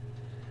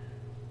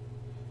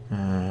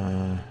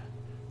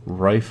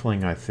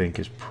 rifling I think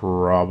is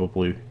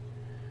probably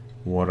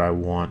what I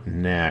want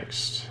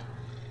next.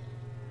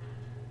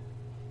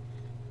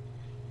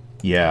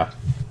 Yeah,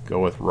 go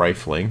with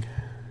rifling.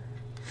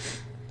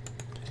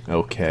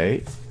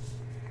 Okay.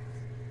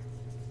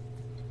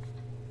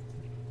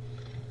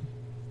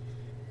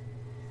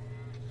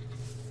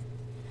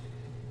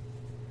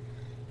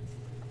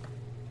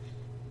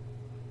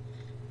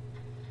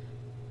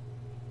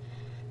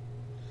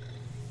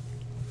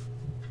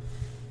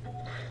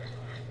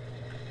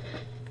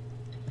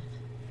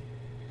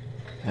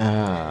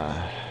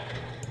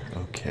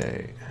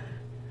 Okay.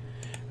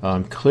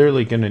 I'm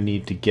clearly going to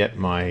need to get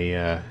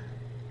my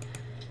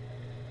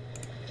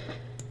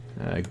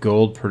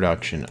gold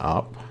production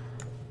up.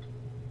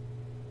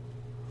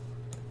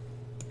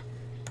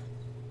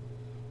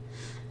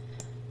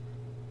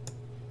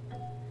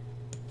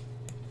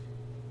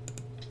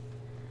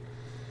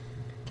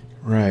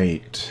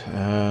 Right.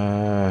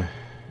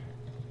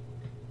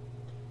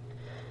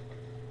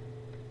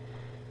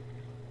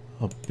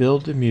 I'll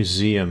build a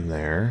museum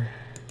there.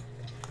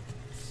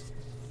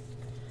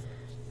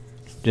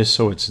 Just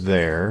so it's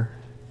there.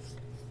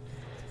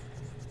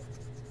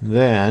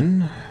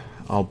 Then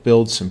I'll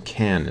build some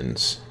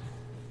cannons.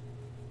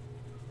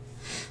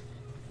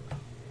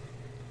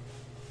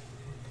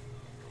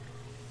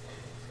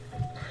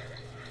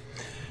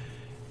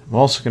 I'm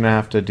also going to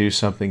have to do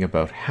something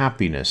about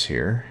happiness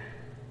here.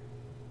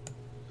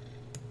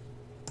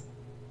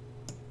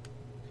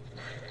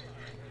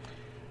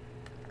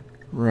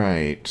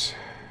 Right.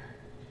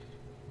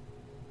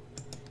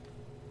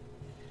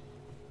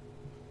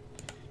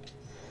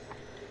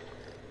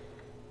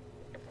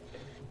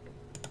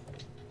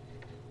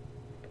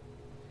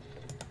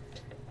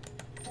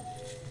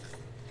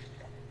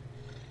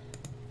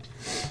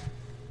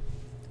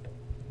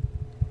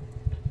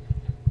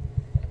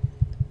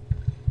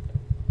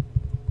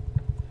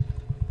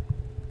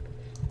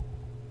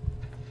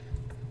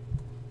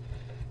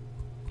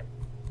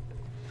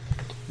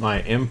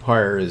 My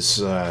empire is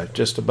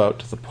just about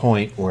to the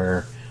point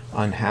where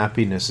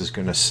unhappiness is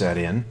going to set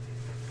in.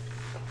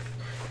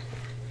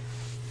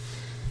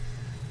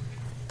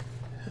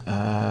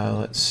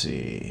 Let's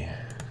see.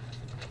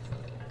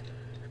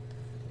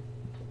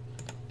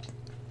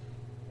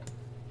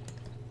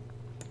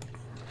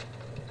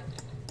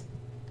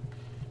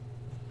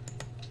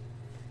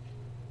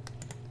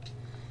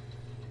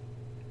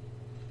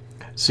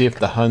 See if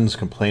the Huns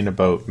complain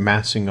about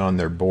massing on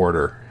their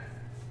border.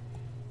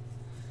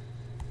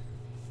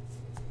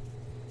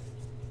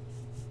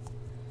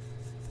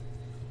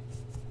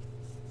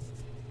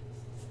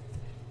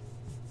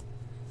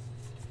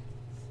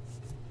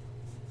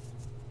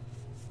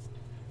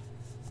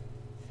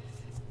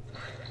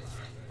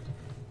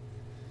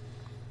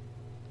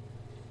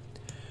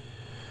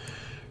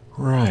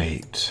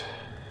 Right.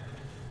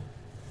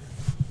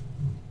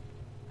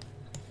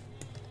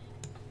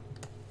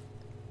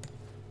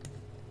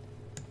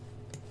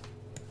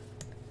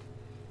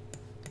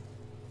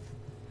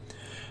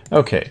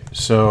 Okay,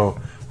 so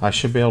I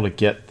should be able to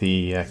get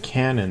the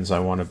cannons I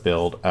want to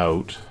build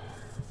out.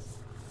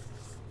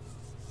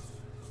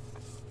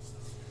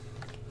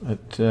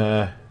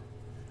 But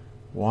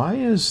why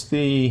is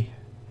the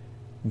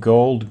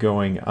gold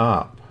going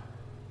up?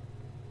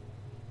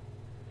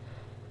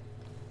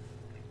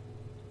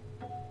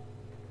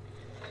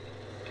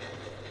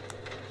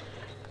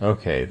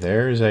 Okay,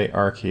 there's a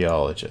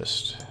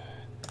archaeologist.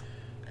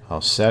 I'll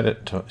set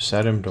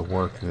him to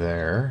work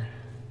there.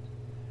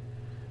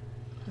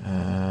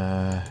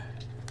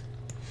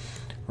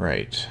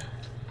 Right.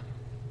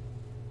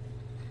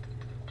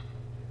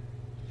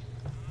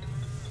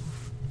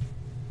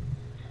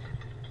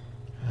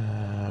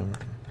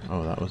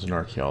 Oh, that was an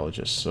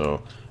archaeologist.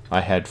 So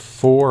I had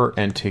 4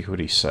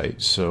 antiquity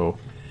sites. So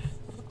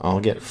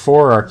I'll get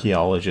 4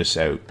 archaeologists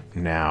out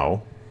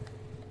now.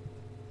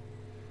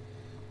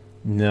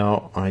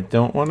 No, I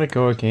don't want to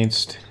go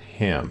against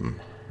him.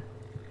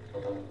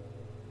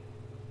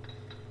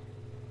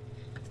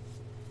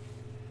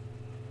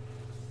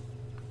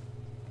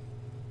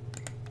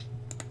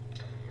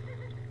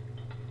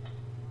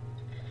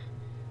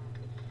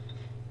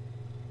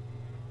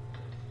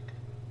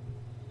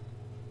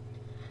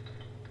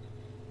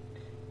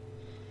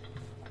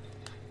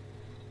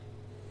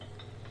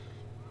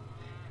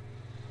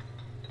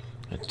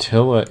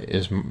 Attila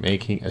is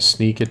making a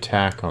sneak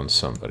attack on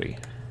somebody.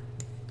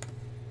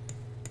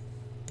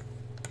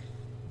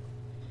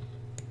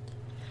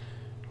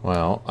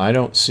 Well, I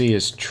don't see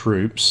his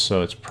troops,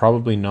 so it's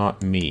probably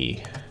not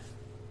me.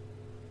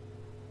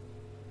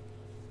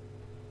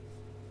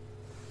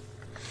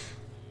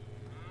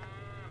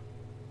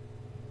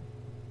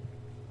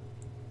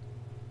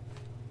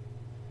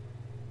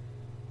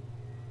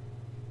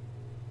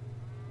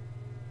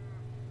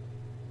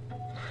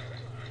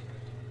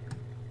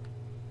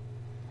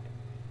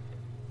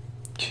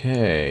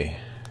 Okay,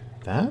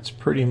 that's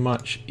pretty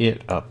much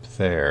it up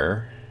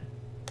there.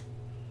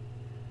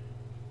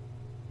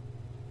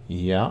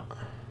 Yeah.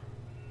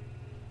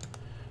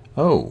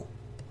 Oh.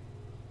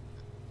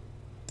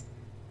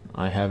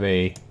 I have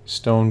a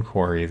stone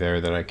quarry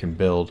there that I can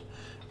build.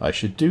 I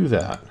should do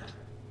that.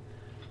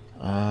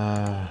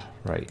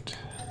 Right.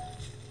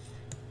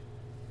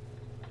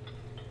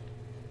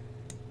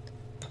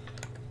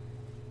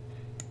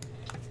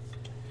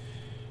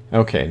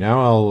 Okay,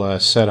 now I'll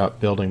set up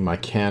building my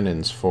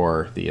cannons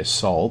for the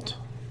assault.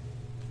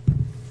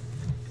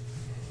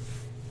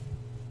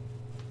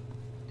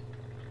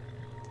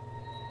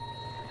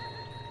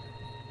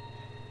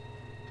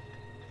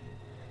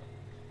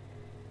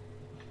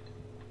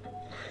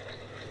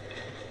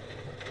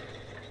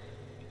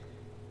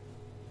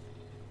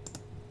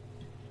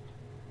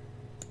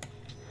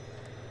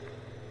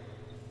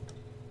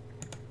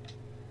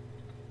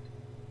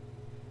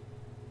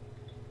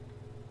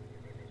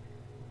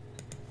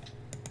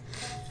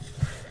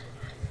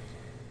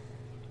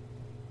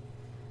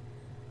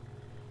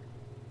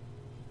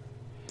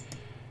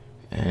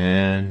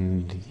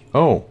 And,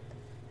 oh,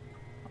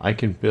 I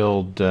can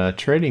build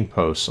trading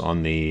posts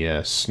on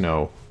the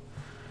snow.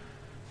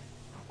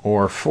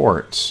 Or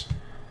forts.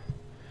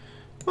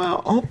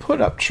 Well, I'll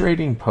put up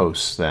trading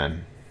posts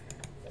then.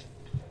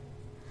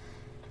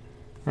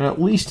 And at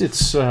least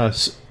it's a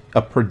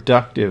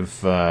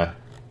productive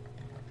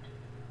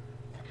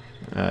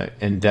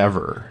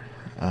endeavor.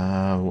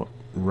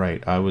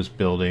 Right, I was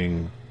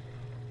building...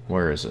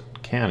 Where is it?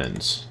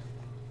 Cannons.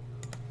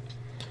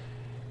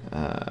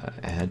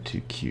 Add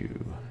to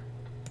queue.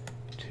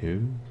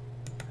 2,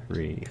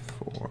 3,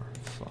 4,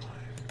 5.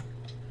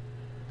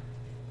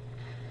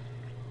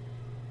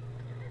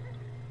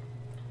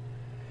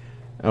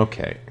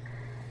 Okay.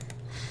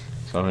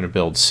 So I'm going to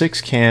build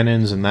 6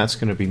 cannons, and that's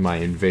going to be my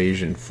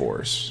invasion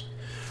force.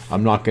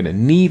 I'm not going to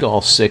need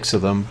all 6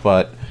 of them,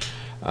 but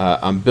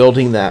I'm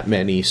building that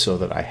many so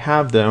that I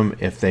have them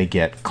if they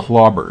get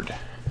clobbered.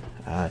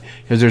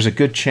 Because there's a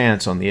good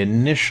chance on the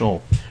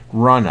initial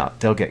run-up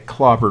they'll get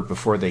clobbered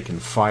before they can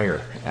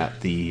fire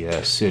at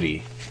the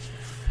city.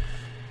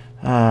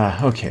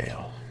 Okay,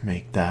 I'll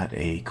make that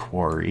a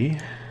quarry.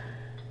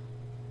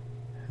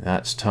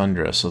 That's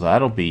tundra, so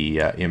that'll be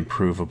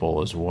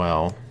improvable as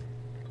well.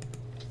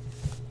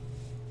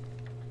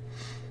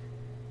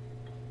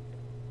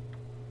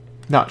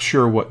 Not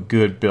sure what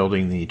good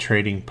building the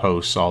trading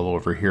posts all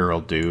over here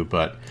will do,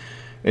 but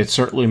it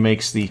certainly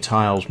makes the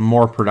tiles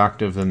more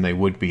productive than they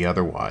would be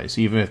otherwise,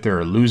 even if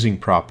they're a losing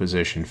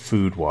proposition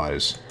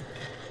food-wise.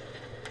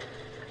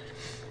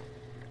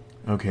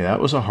 Okay, that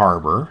was a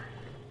harbor.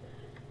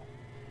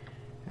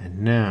 And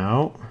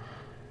now,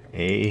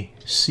 a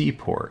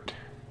seaport.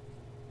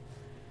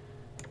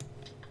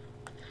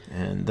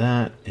 And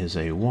that is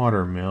a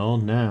water mill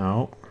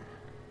now.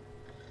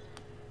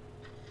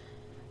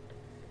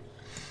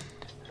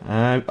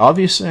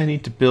 Obviously, I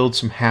need to build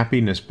some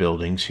happiness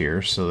buildings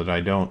here so that I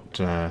don't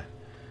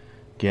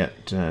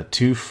get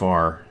too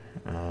far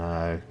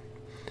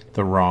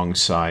the wrong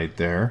side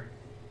there.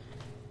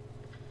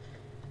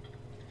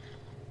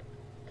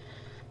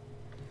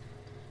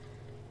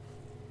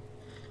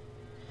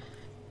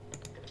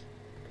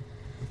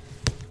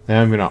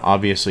 Then I'm going to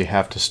obviously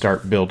have to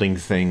start building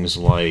things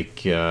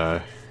like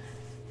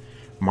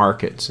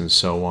markets and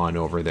so on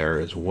over there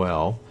as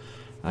well.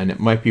 And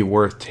it might be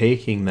worth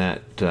taking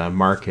that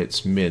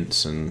markets,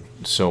 mints, and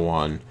so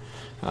on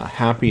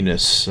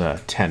happiness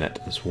tenet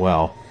as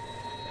well.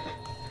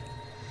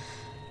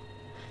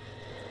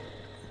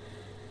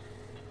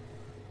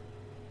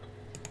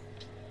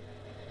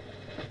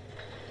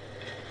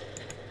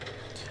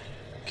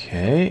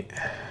 Okay.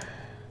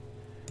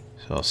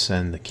 So I'll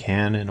send the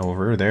cannon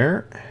over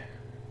there.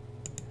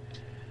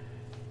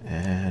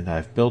 And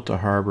I've built a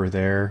harbor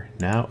there.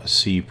 Now a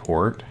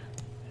seaport.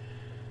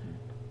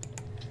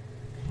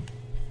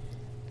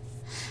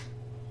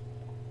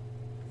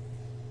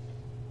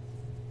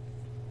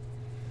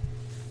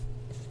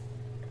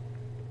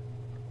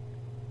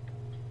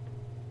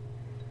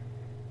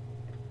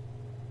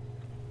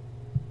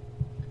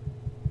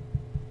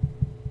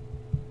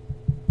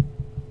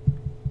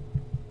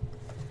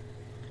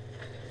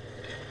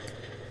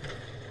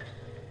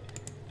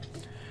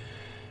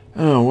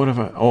 Oh, what have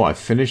I... Oh, I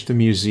finished the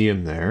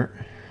museum there.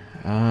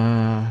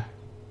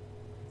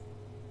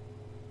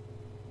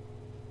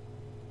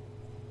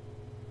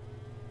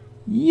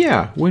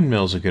 Yeah,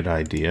 windmill's a good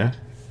idea.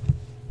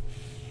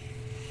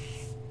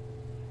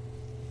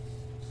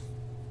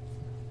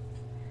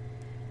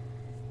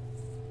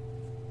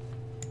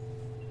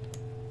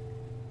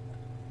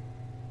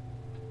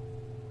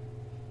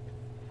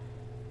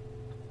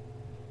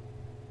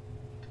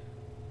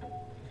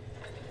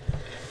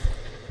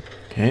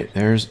 Okay,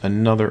 there's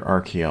another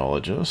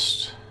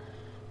archaeologist.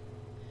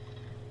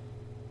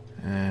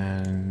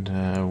 And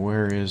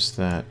where is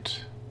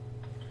that?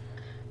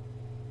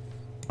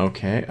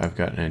 Okay, I've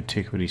got an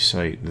antiquity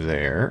site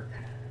there.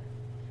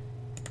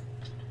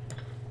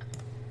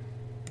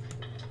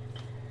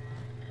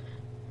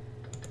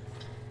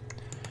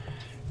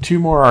 Two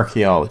more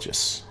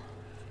archaeologists.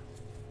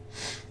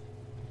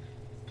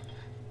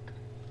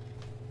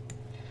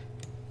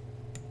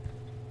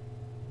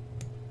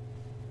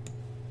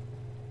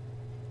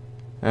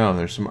 Oh,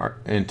 there's some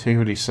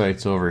antiquity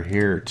sites over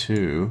here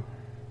too.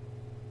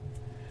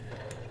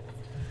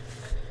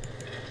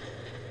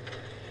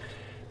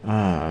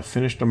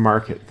 Finished a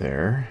market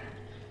there.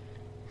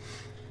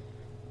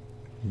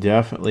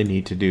 Definitely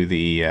need to do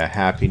the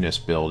happiness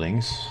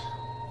buildings.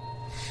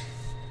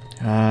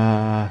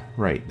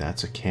 Right,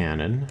 that's a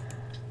cannon.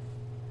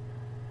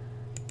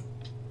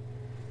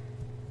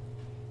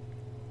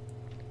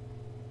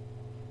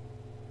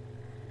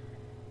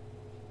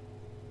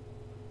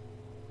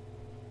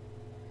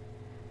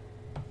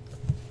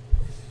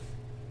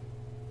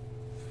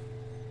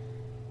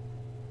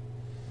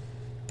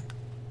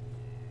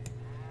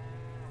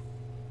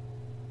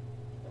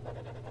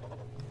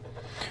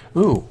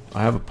 Ooh,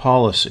 I have a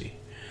policy.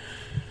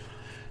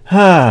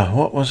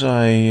 What was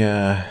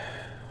I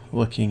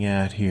looking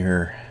at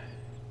here?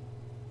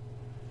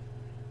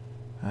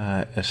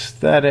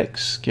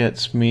 Aesthetics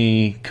gets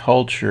me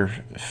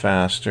culture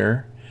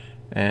faster,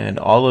 and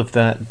all of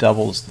that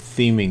doubles the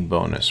theming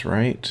bonus,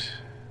 right?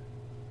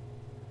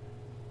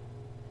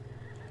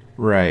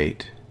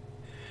 Right.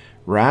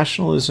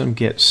 Rationalism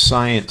gets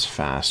science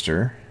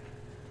faster.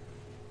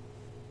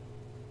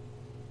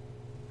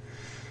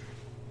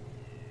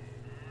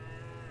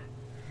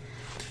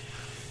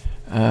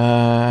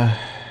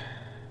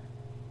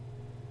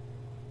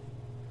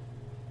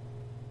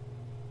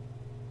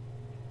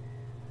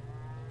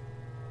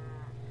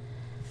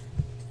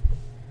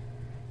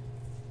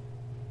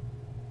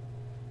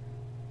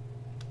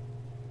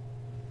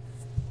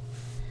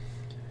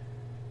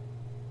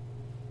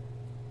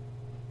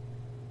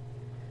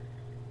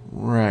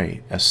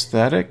 Right.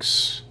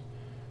 Aesthetics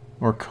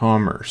or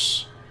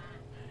commerce?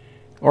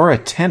 Or a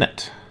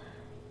tenant?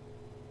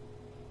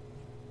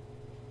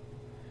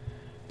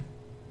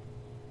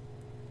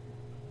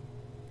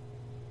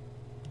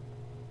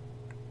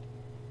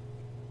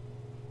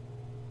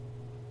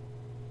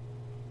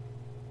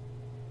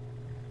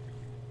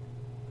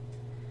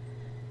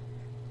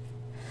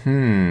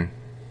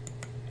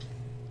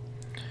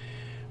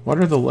 What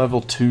are the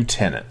level 2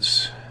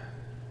 tenants?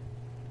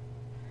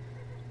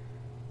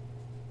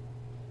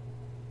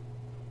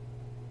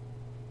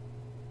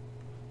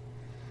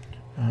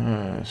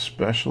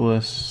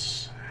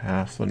 Specialists,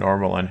 half the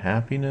normal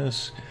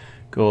unhappiness.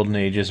 Golden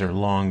ages are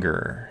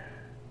longer.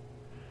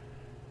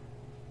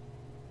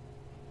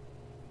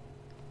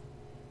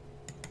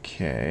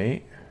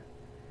 Okay.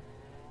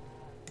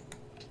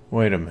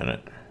 Wait a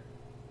minute.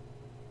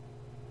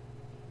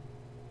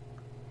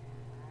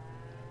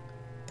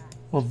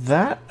 Well,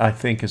 that, I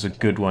think, is a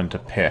good one to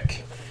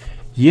pick.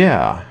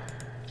 Yeah.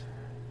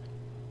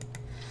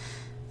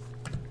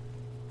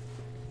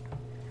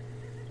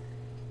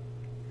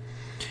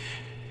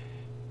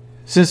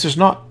 Since there's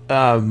not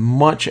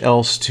much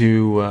else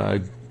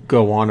to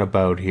go on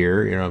about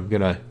here, you know, I'm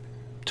going to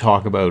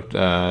talk about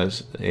a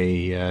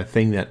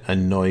thing that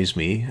annoys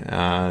me.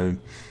 I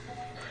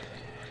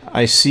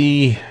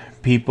see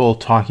people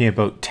talking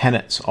about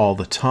tenets all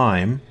the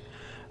time.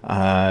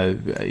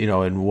 You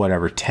know, and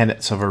whatever,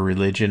 tenets of a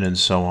religion and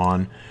so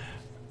on.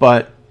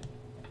 But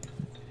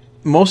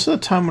most of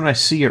the time when I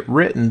see it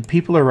written,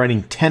 people are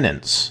writing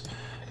tenants,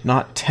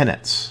 not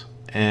tenets.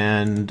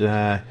 And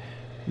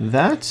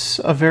that's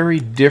a very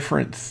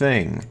different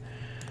thing.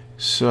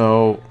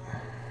 So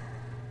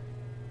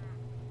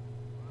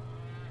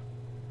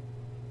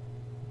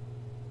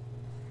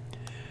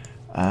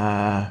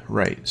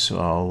right, so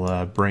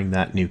I'll bring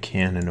that new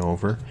cannon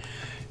over.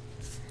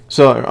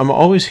 So I'm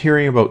always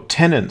hearing about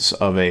tenets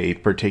of a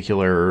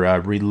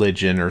particular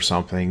religion or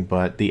something,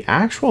 but the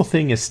actual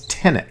thing is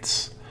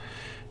tenets.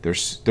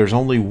 There's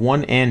only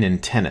one N in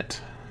tenet.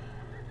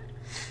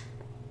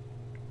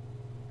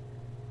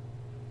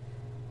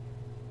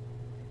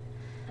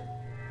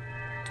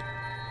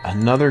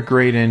 Another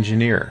great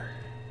engineer.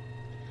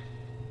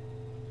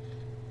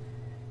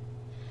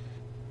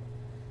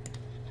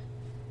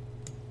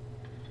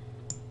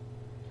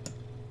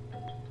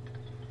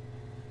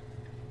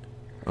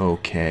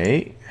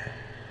 Okay.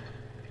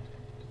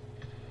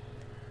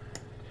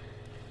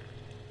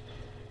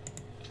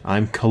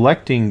 I'm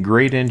collecting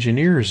great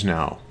engineers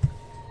now.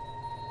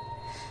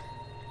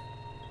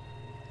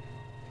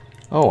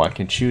 Oh, I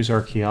can choose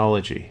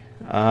archaeology.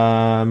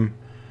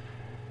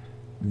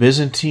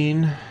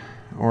 Byzantine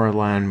or a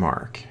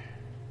landmark?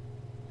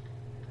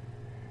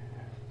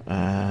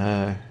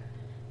 Yeah,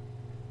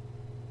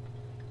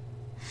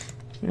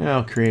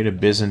 I'll create a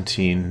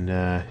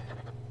Byzantine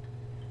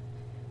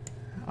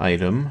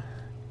item.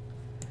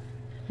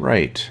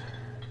 Right.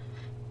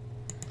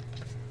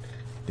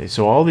 Okay,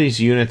 so all these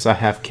units I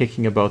have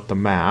kicking about the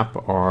map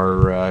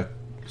are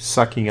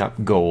sucking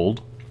up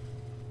gold,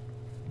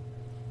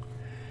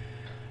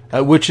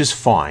 which is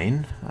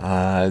fine.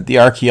 The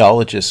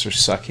archaeologists are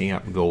sucking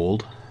up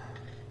gold,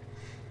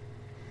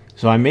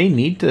 so I may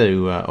need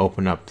to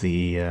open up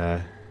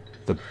the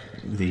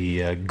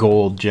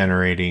gold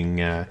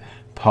generating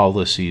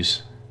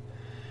policies.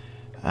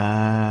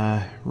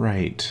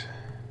 Right.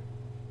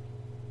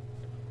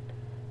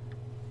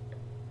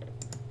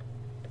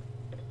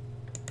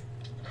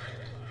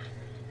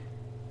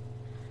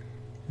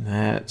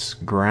 That's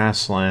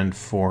grassland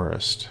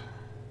forest.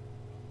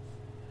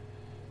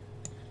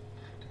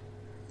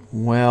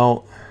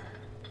 Well,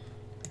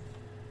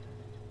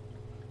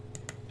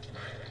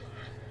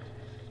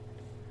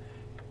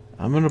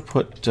 I'm going to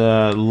put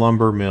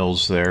lumber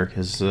mills there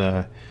because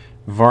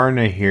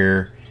Varna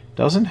here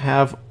doesn't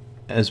have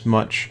as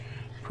much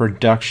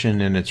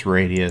production in its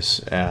radius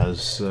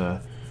as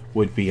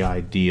would be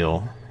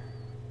ideal.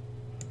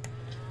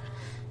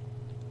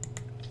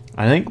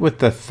 I think with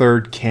the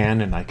third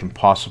cannon I can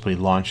possibly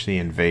launch the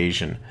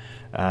invasion,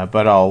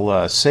 but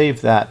I'll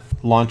save that,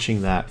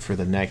 launching that, for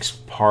the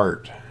next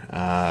part.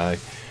 I'm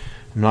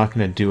not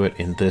going to do it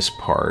in this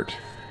part.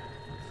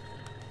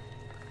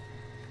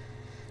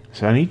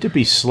 So I need to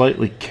be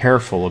slightly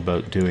careful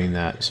about doing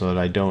that so that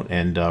I don't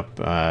end up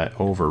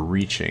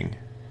overreaching.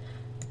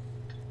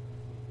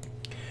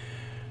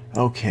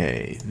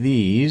 Okay,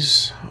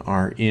 these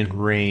are in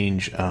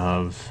range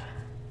of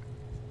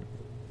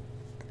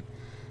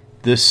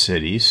this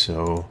city,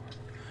 so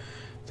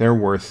they're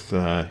worth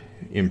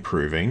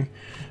improving.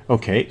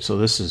 Okay, so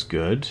this is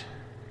good.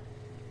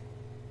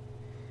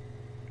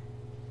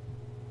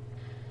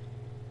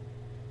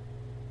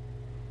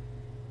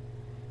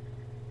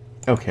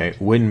 Okay,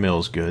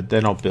 windmill's good.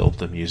 Then I'll build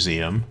the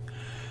museum.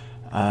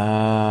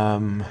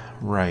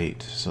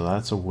 Right, so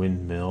that's a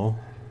windmill.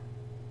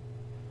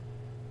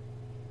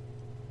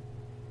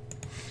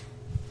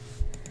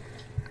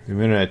 If I'm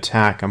going to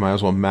attack, I might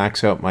as well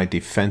max out my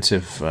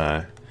defensive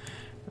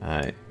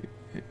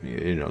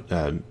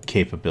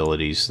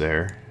capabilities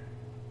there.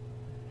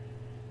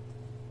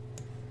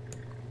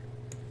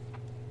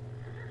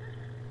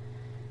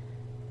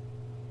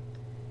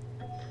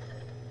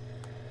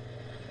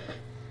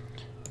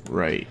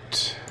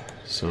 Right,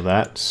 so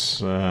that's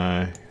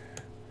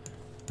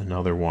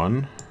another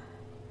one.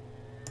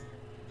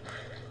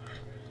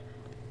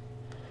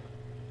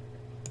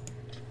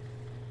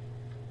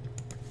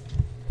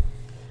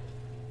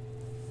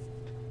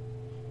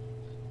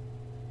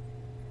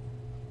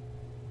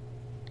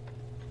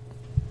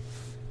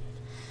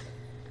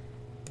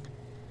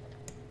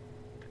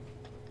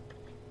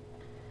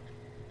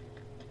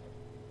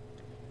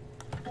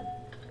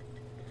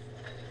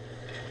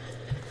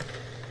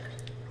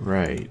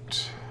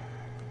 Right.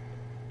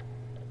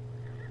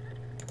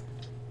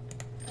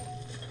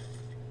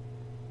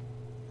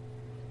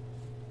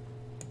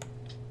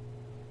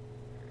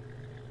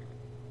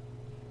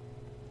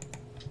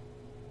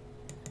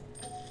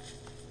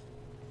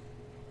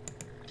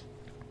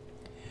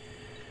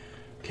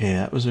 Okay,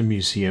 that was a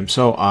museum.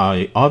 So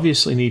I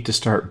obviously need to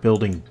start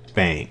building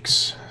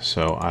banks.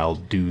 So I'll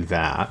do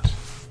that.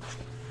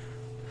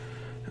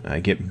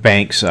 Get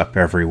banks up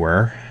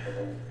everywhere.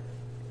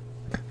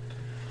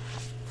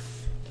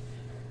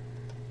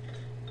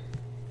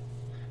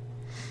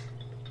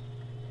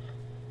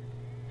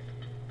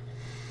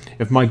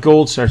 If my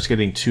gold starts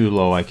getting too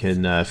low, I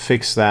can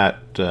fix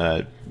that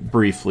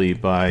briefly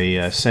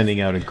by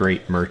sending out a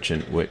great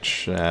merchant,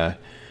 which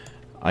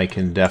I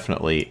can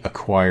definitely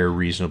acquire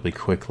reasonably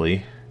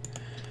quickly.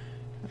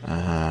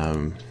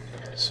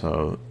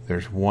 So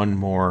there's one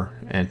more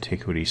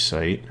antiquity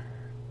site.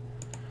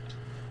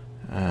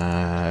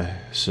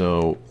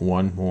 So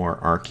one more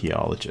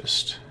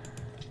archaeologist.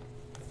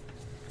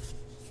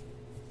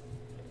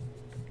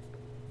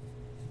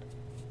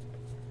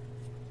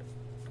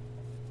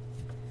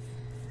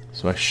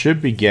 So I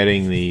should be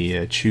getting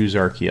the choose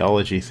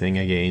archaeology thing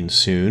again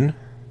soon.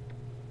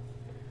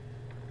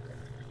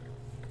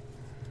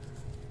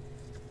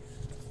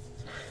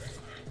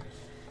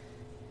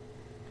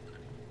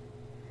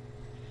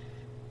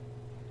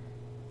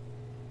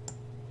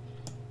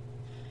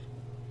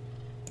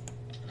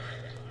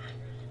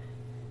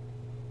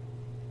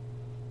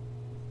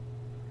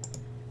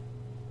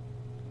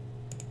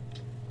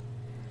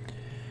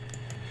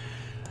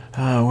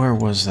 Where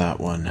was that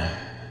one?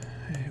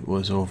 It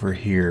was over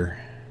here.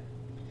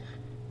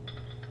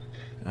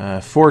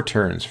 4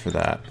 turns for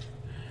that.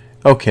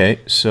 Okay,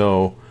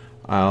 so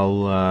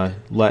I'll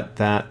let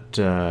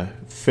that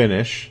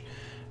finish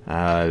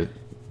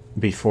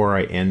before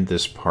I end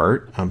this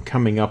part. I'm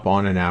coming up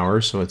on an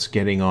hour, so it's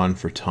getting on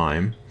for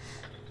time.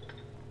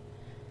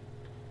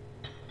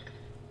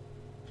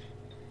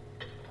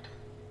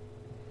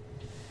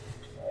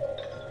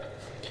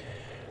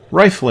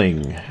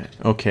 Rifling.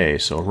 Okay,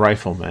 so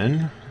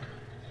riflemen.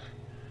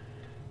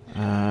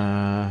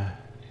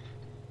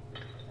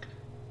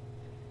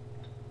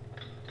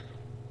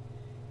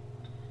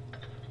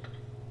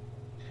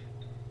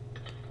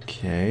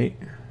 Okay.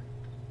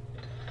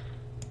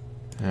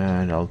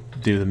 And I'll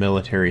do the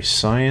military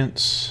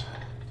science.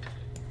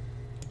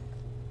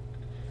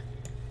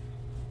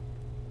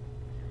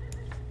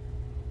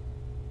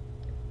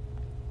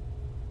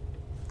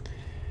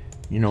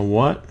 You know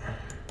what?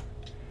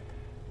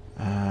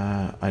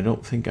 I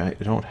don't think I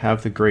don't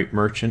have the Great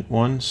Merchant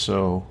one,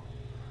 so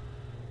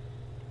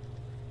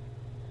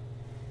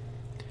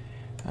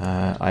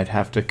I'd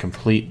have to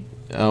complete.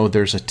 Oh,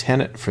 there's a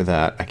tenet for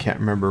that. I can't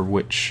remember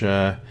which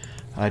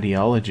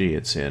ideology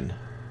it's in.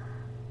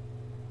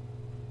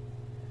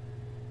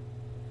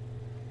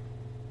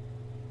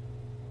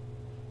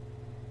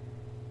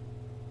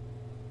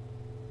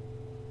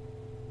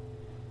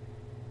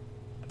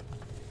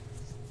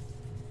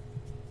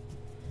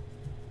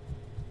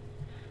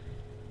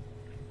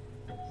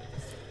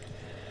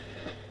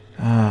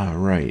 Ah,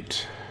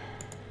 right.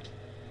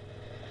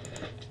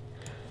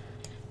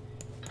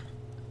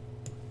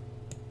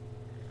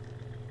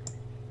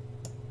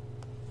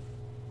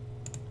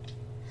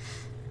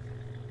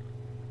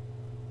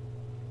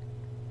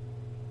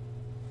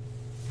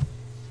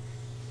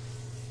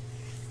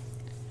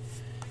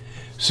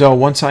 So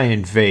once I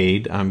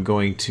invade, I'm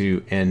going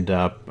to end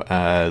up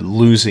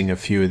losing a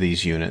few of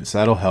these units.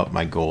 That'll help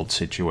my gold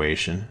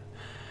situation.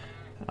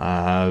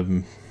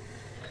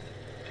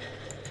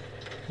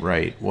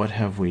 Right, what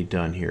have we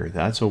done here?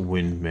 That's a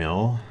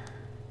windmill.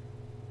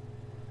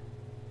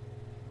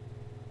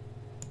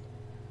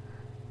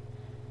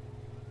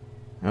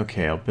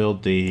 Okay, I'll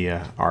build the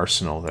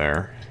arsenal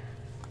there.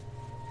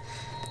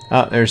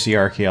 Oh, there's the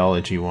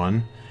archaeology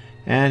one.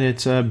 And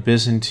it's a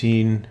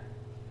Byzantine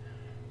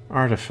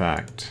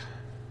artifact.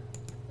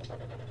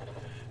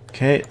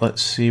 Okay,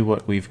 let's see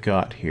what we've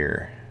got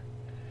here.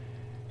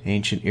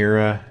 Ancient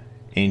era,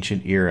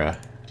 ancient era.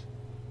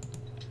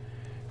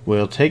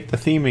 We'll take the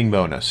theming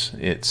bonus.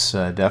 It's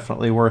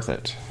definitely worth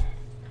it.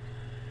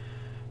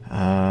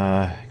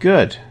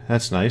 Good.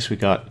 That's nice. We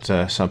got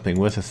something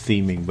with a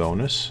theming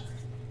bonus.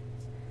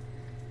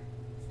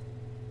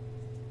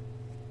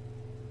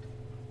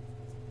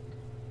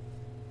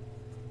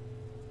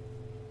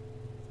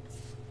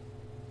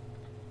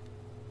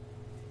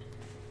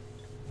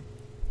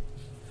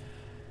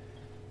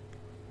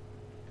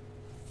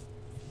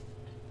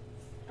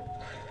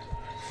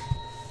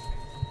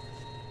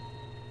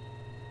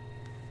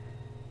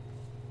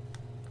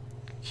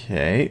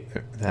 Okay,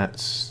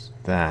 that's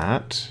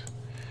that.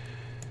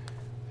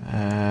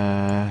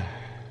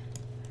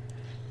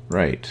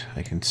 Right,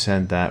 I can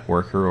send that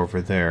worker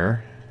over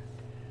there.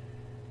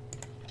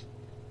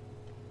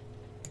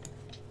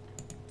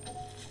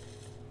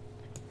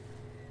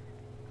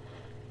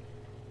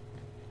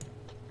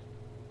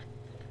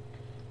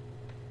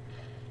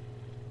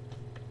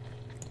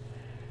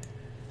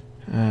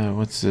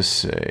 What's this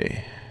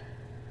say?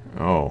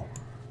 Oh,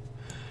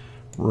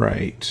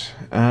 right.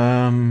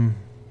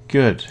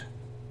 Good.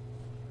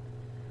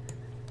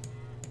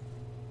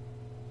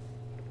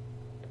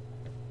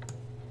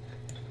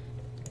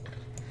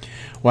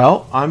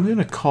 Well, I'm going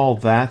to call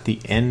that the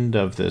end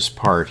of this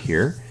part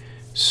here.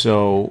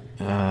 So,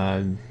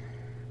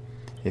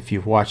 if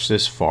you've watched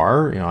this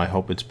far, I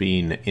hope it's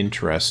been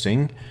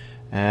interesting.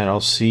 And I'll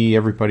see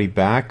everybody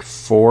back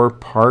for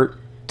part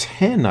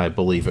 10, I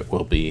believe it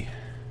will be.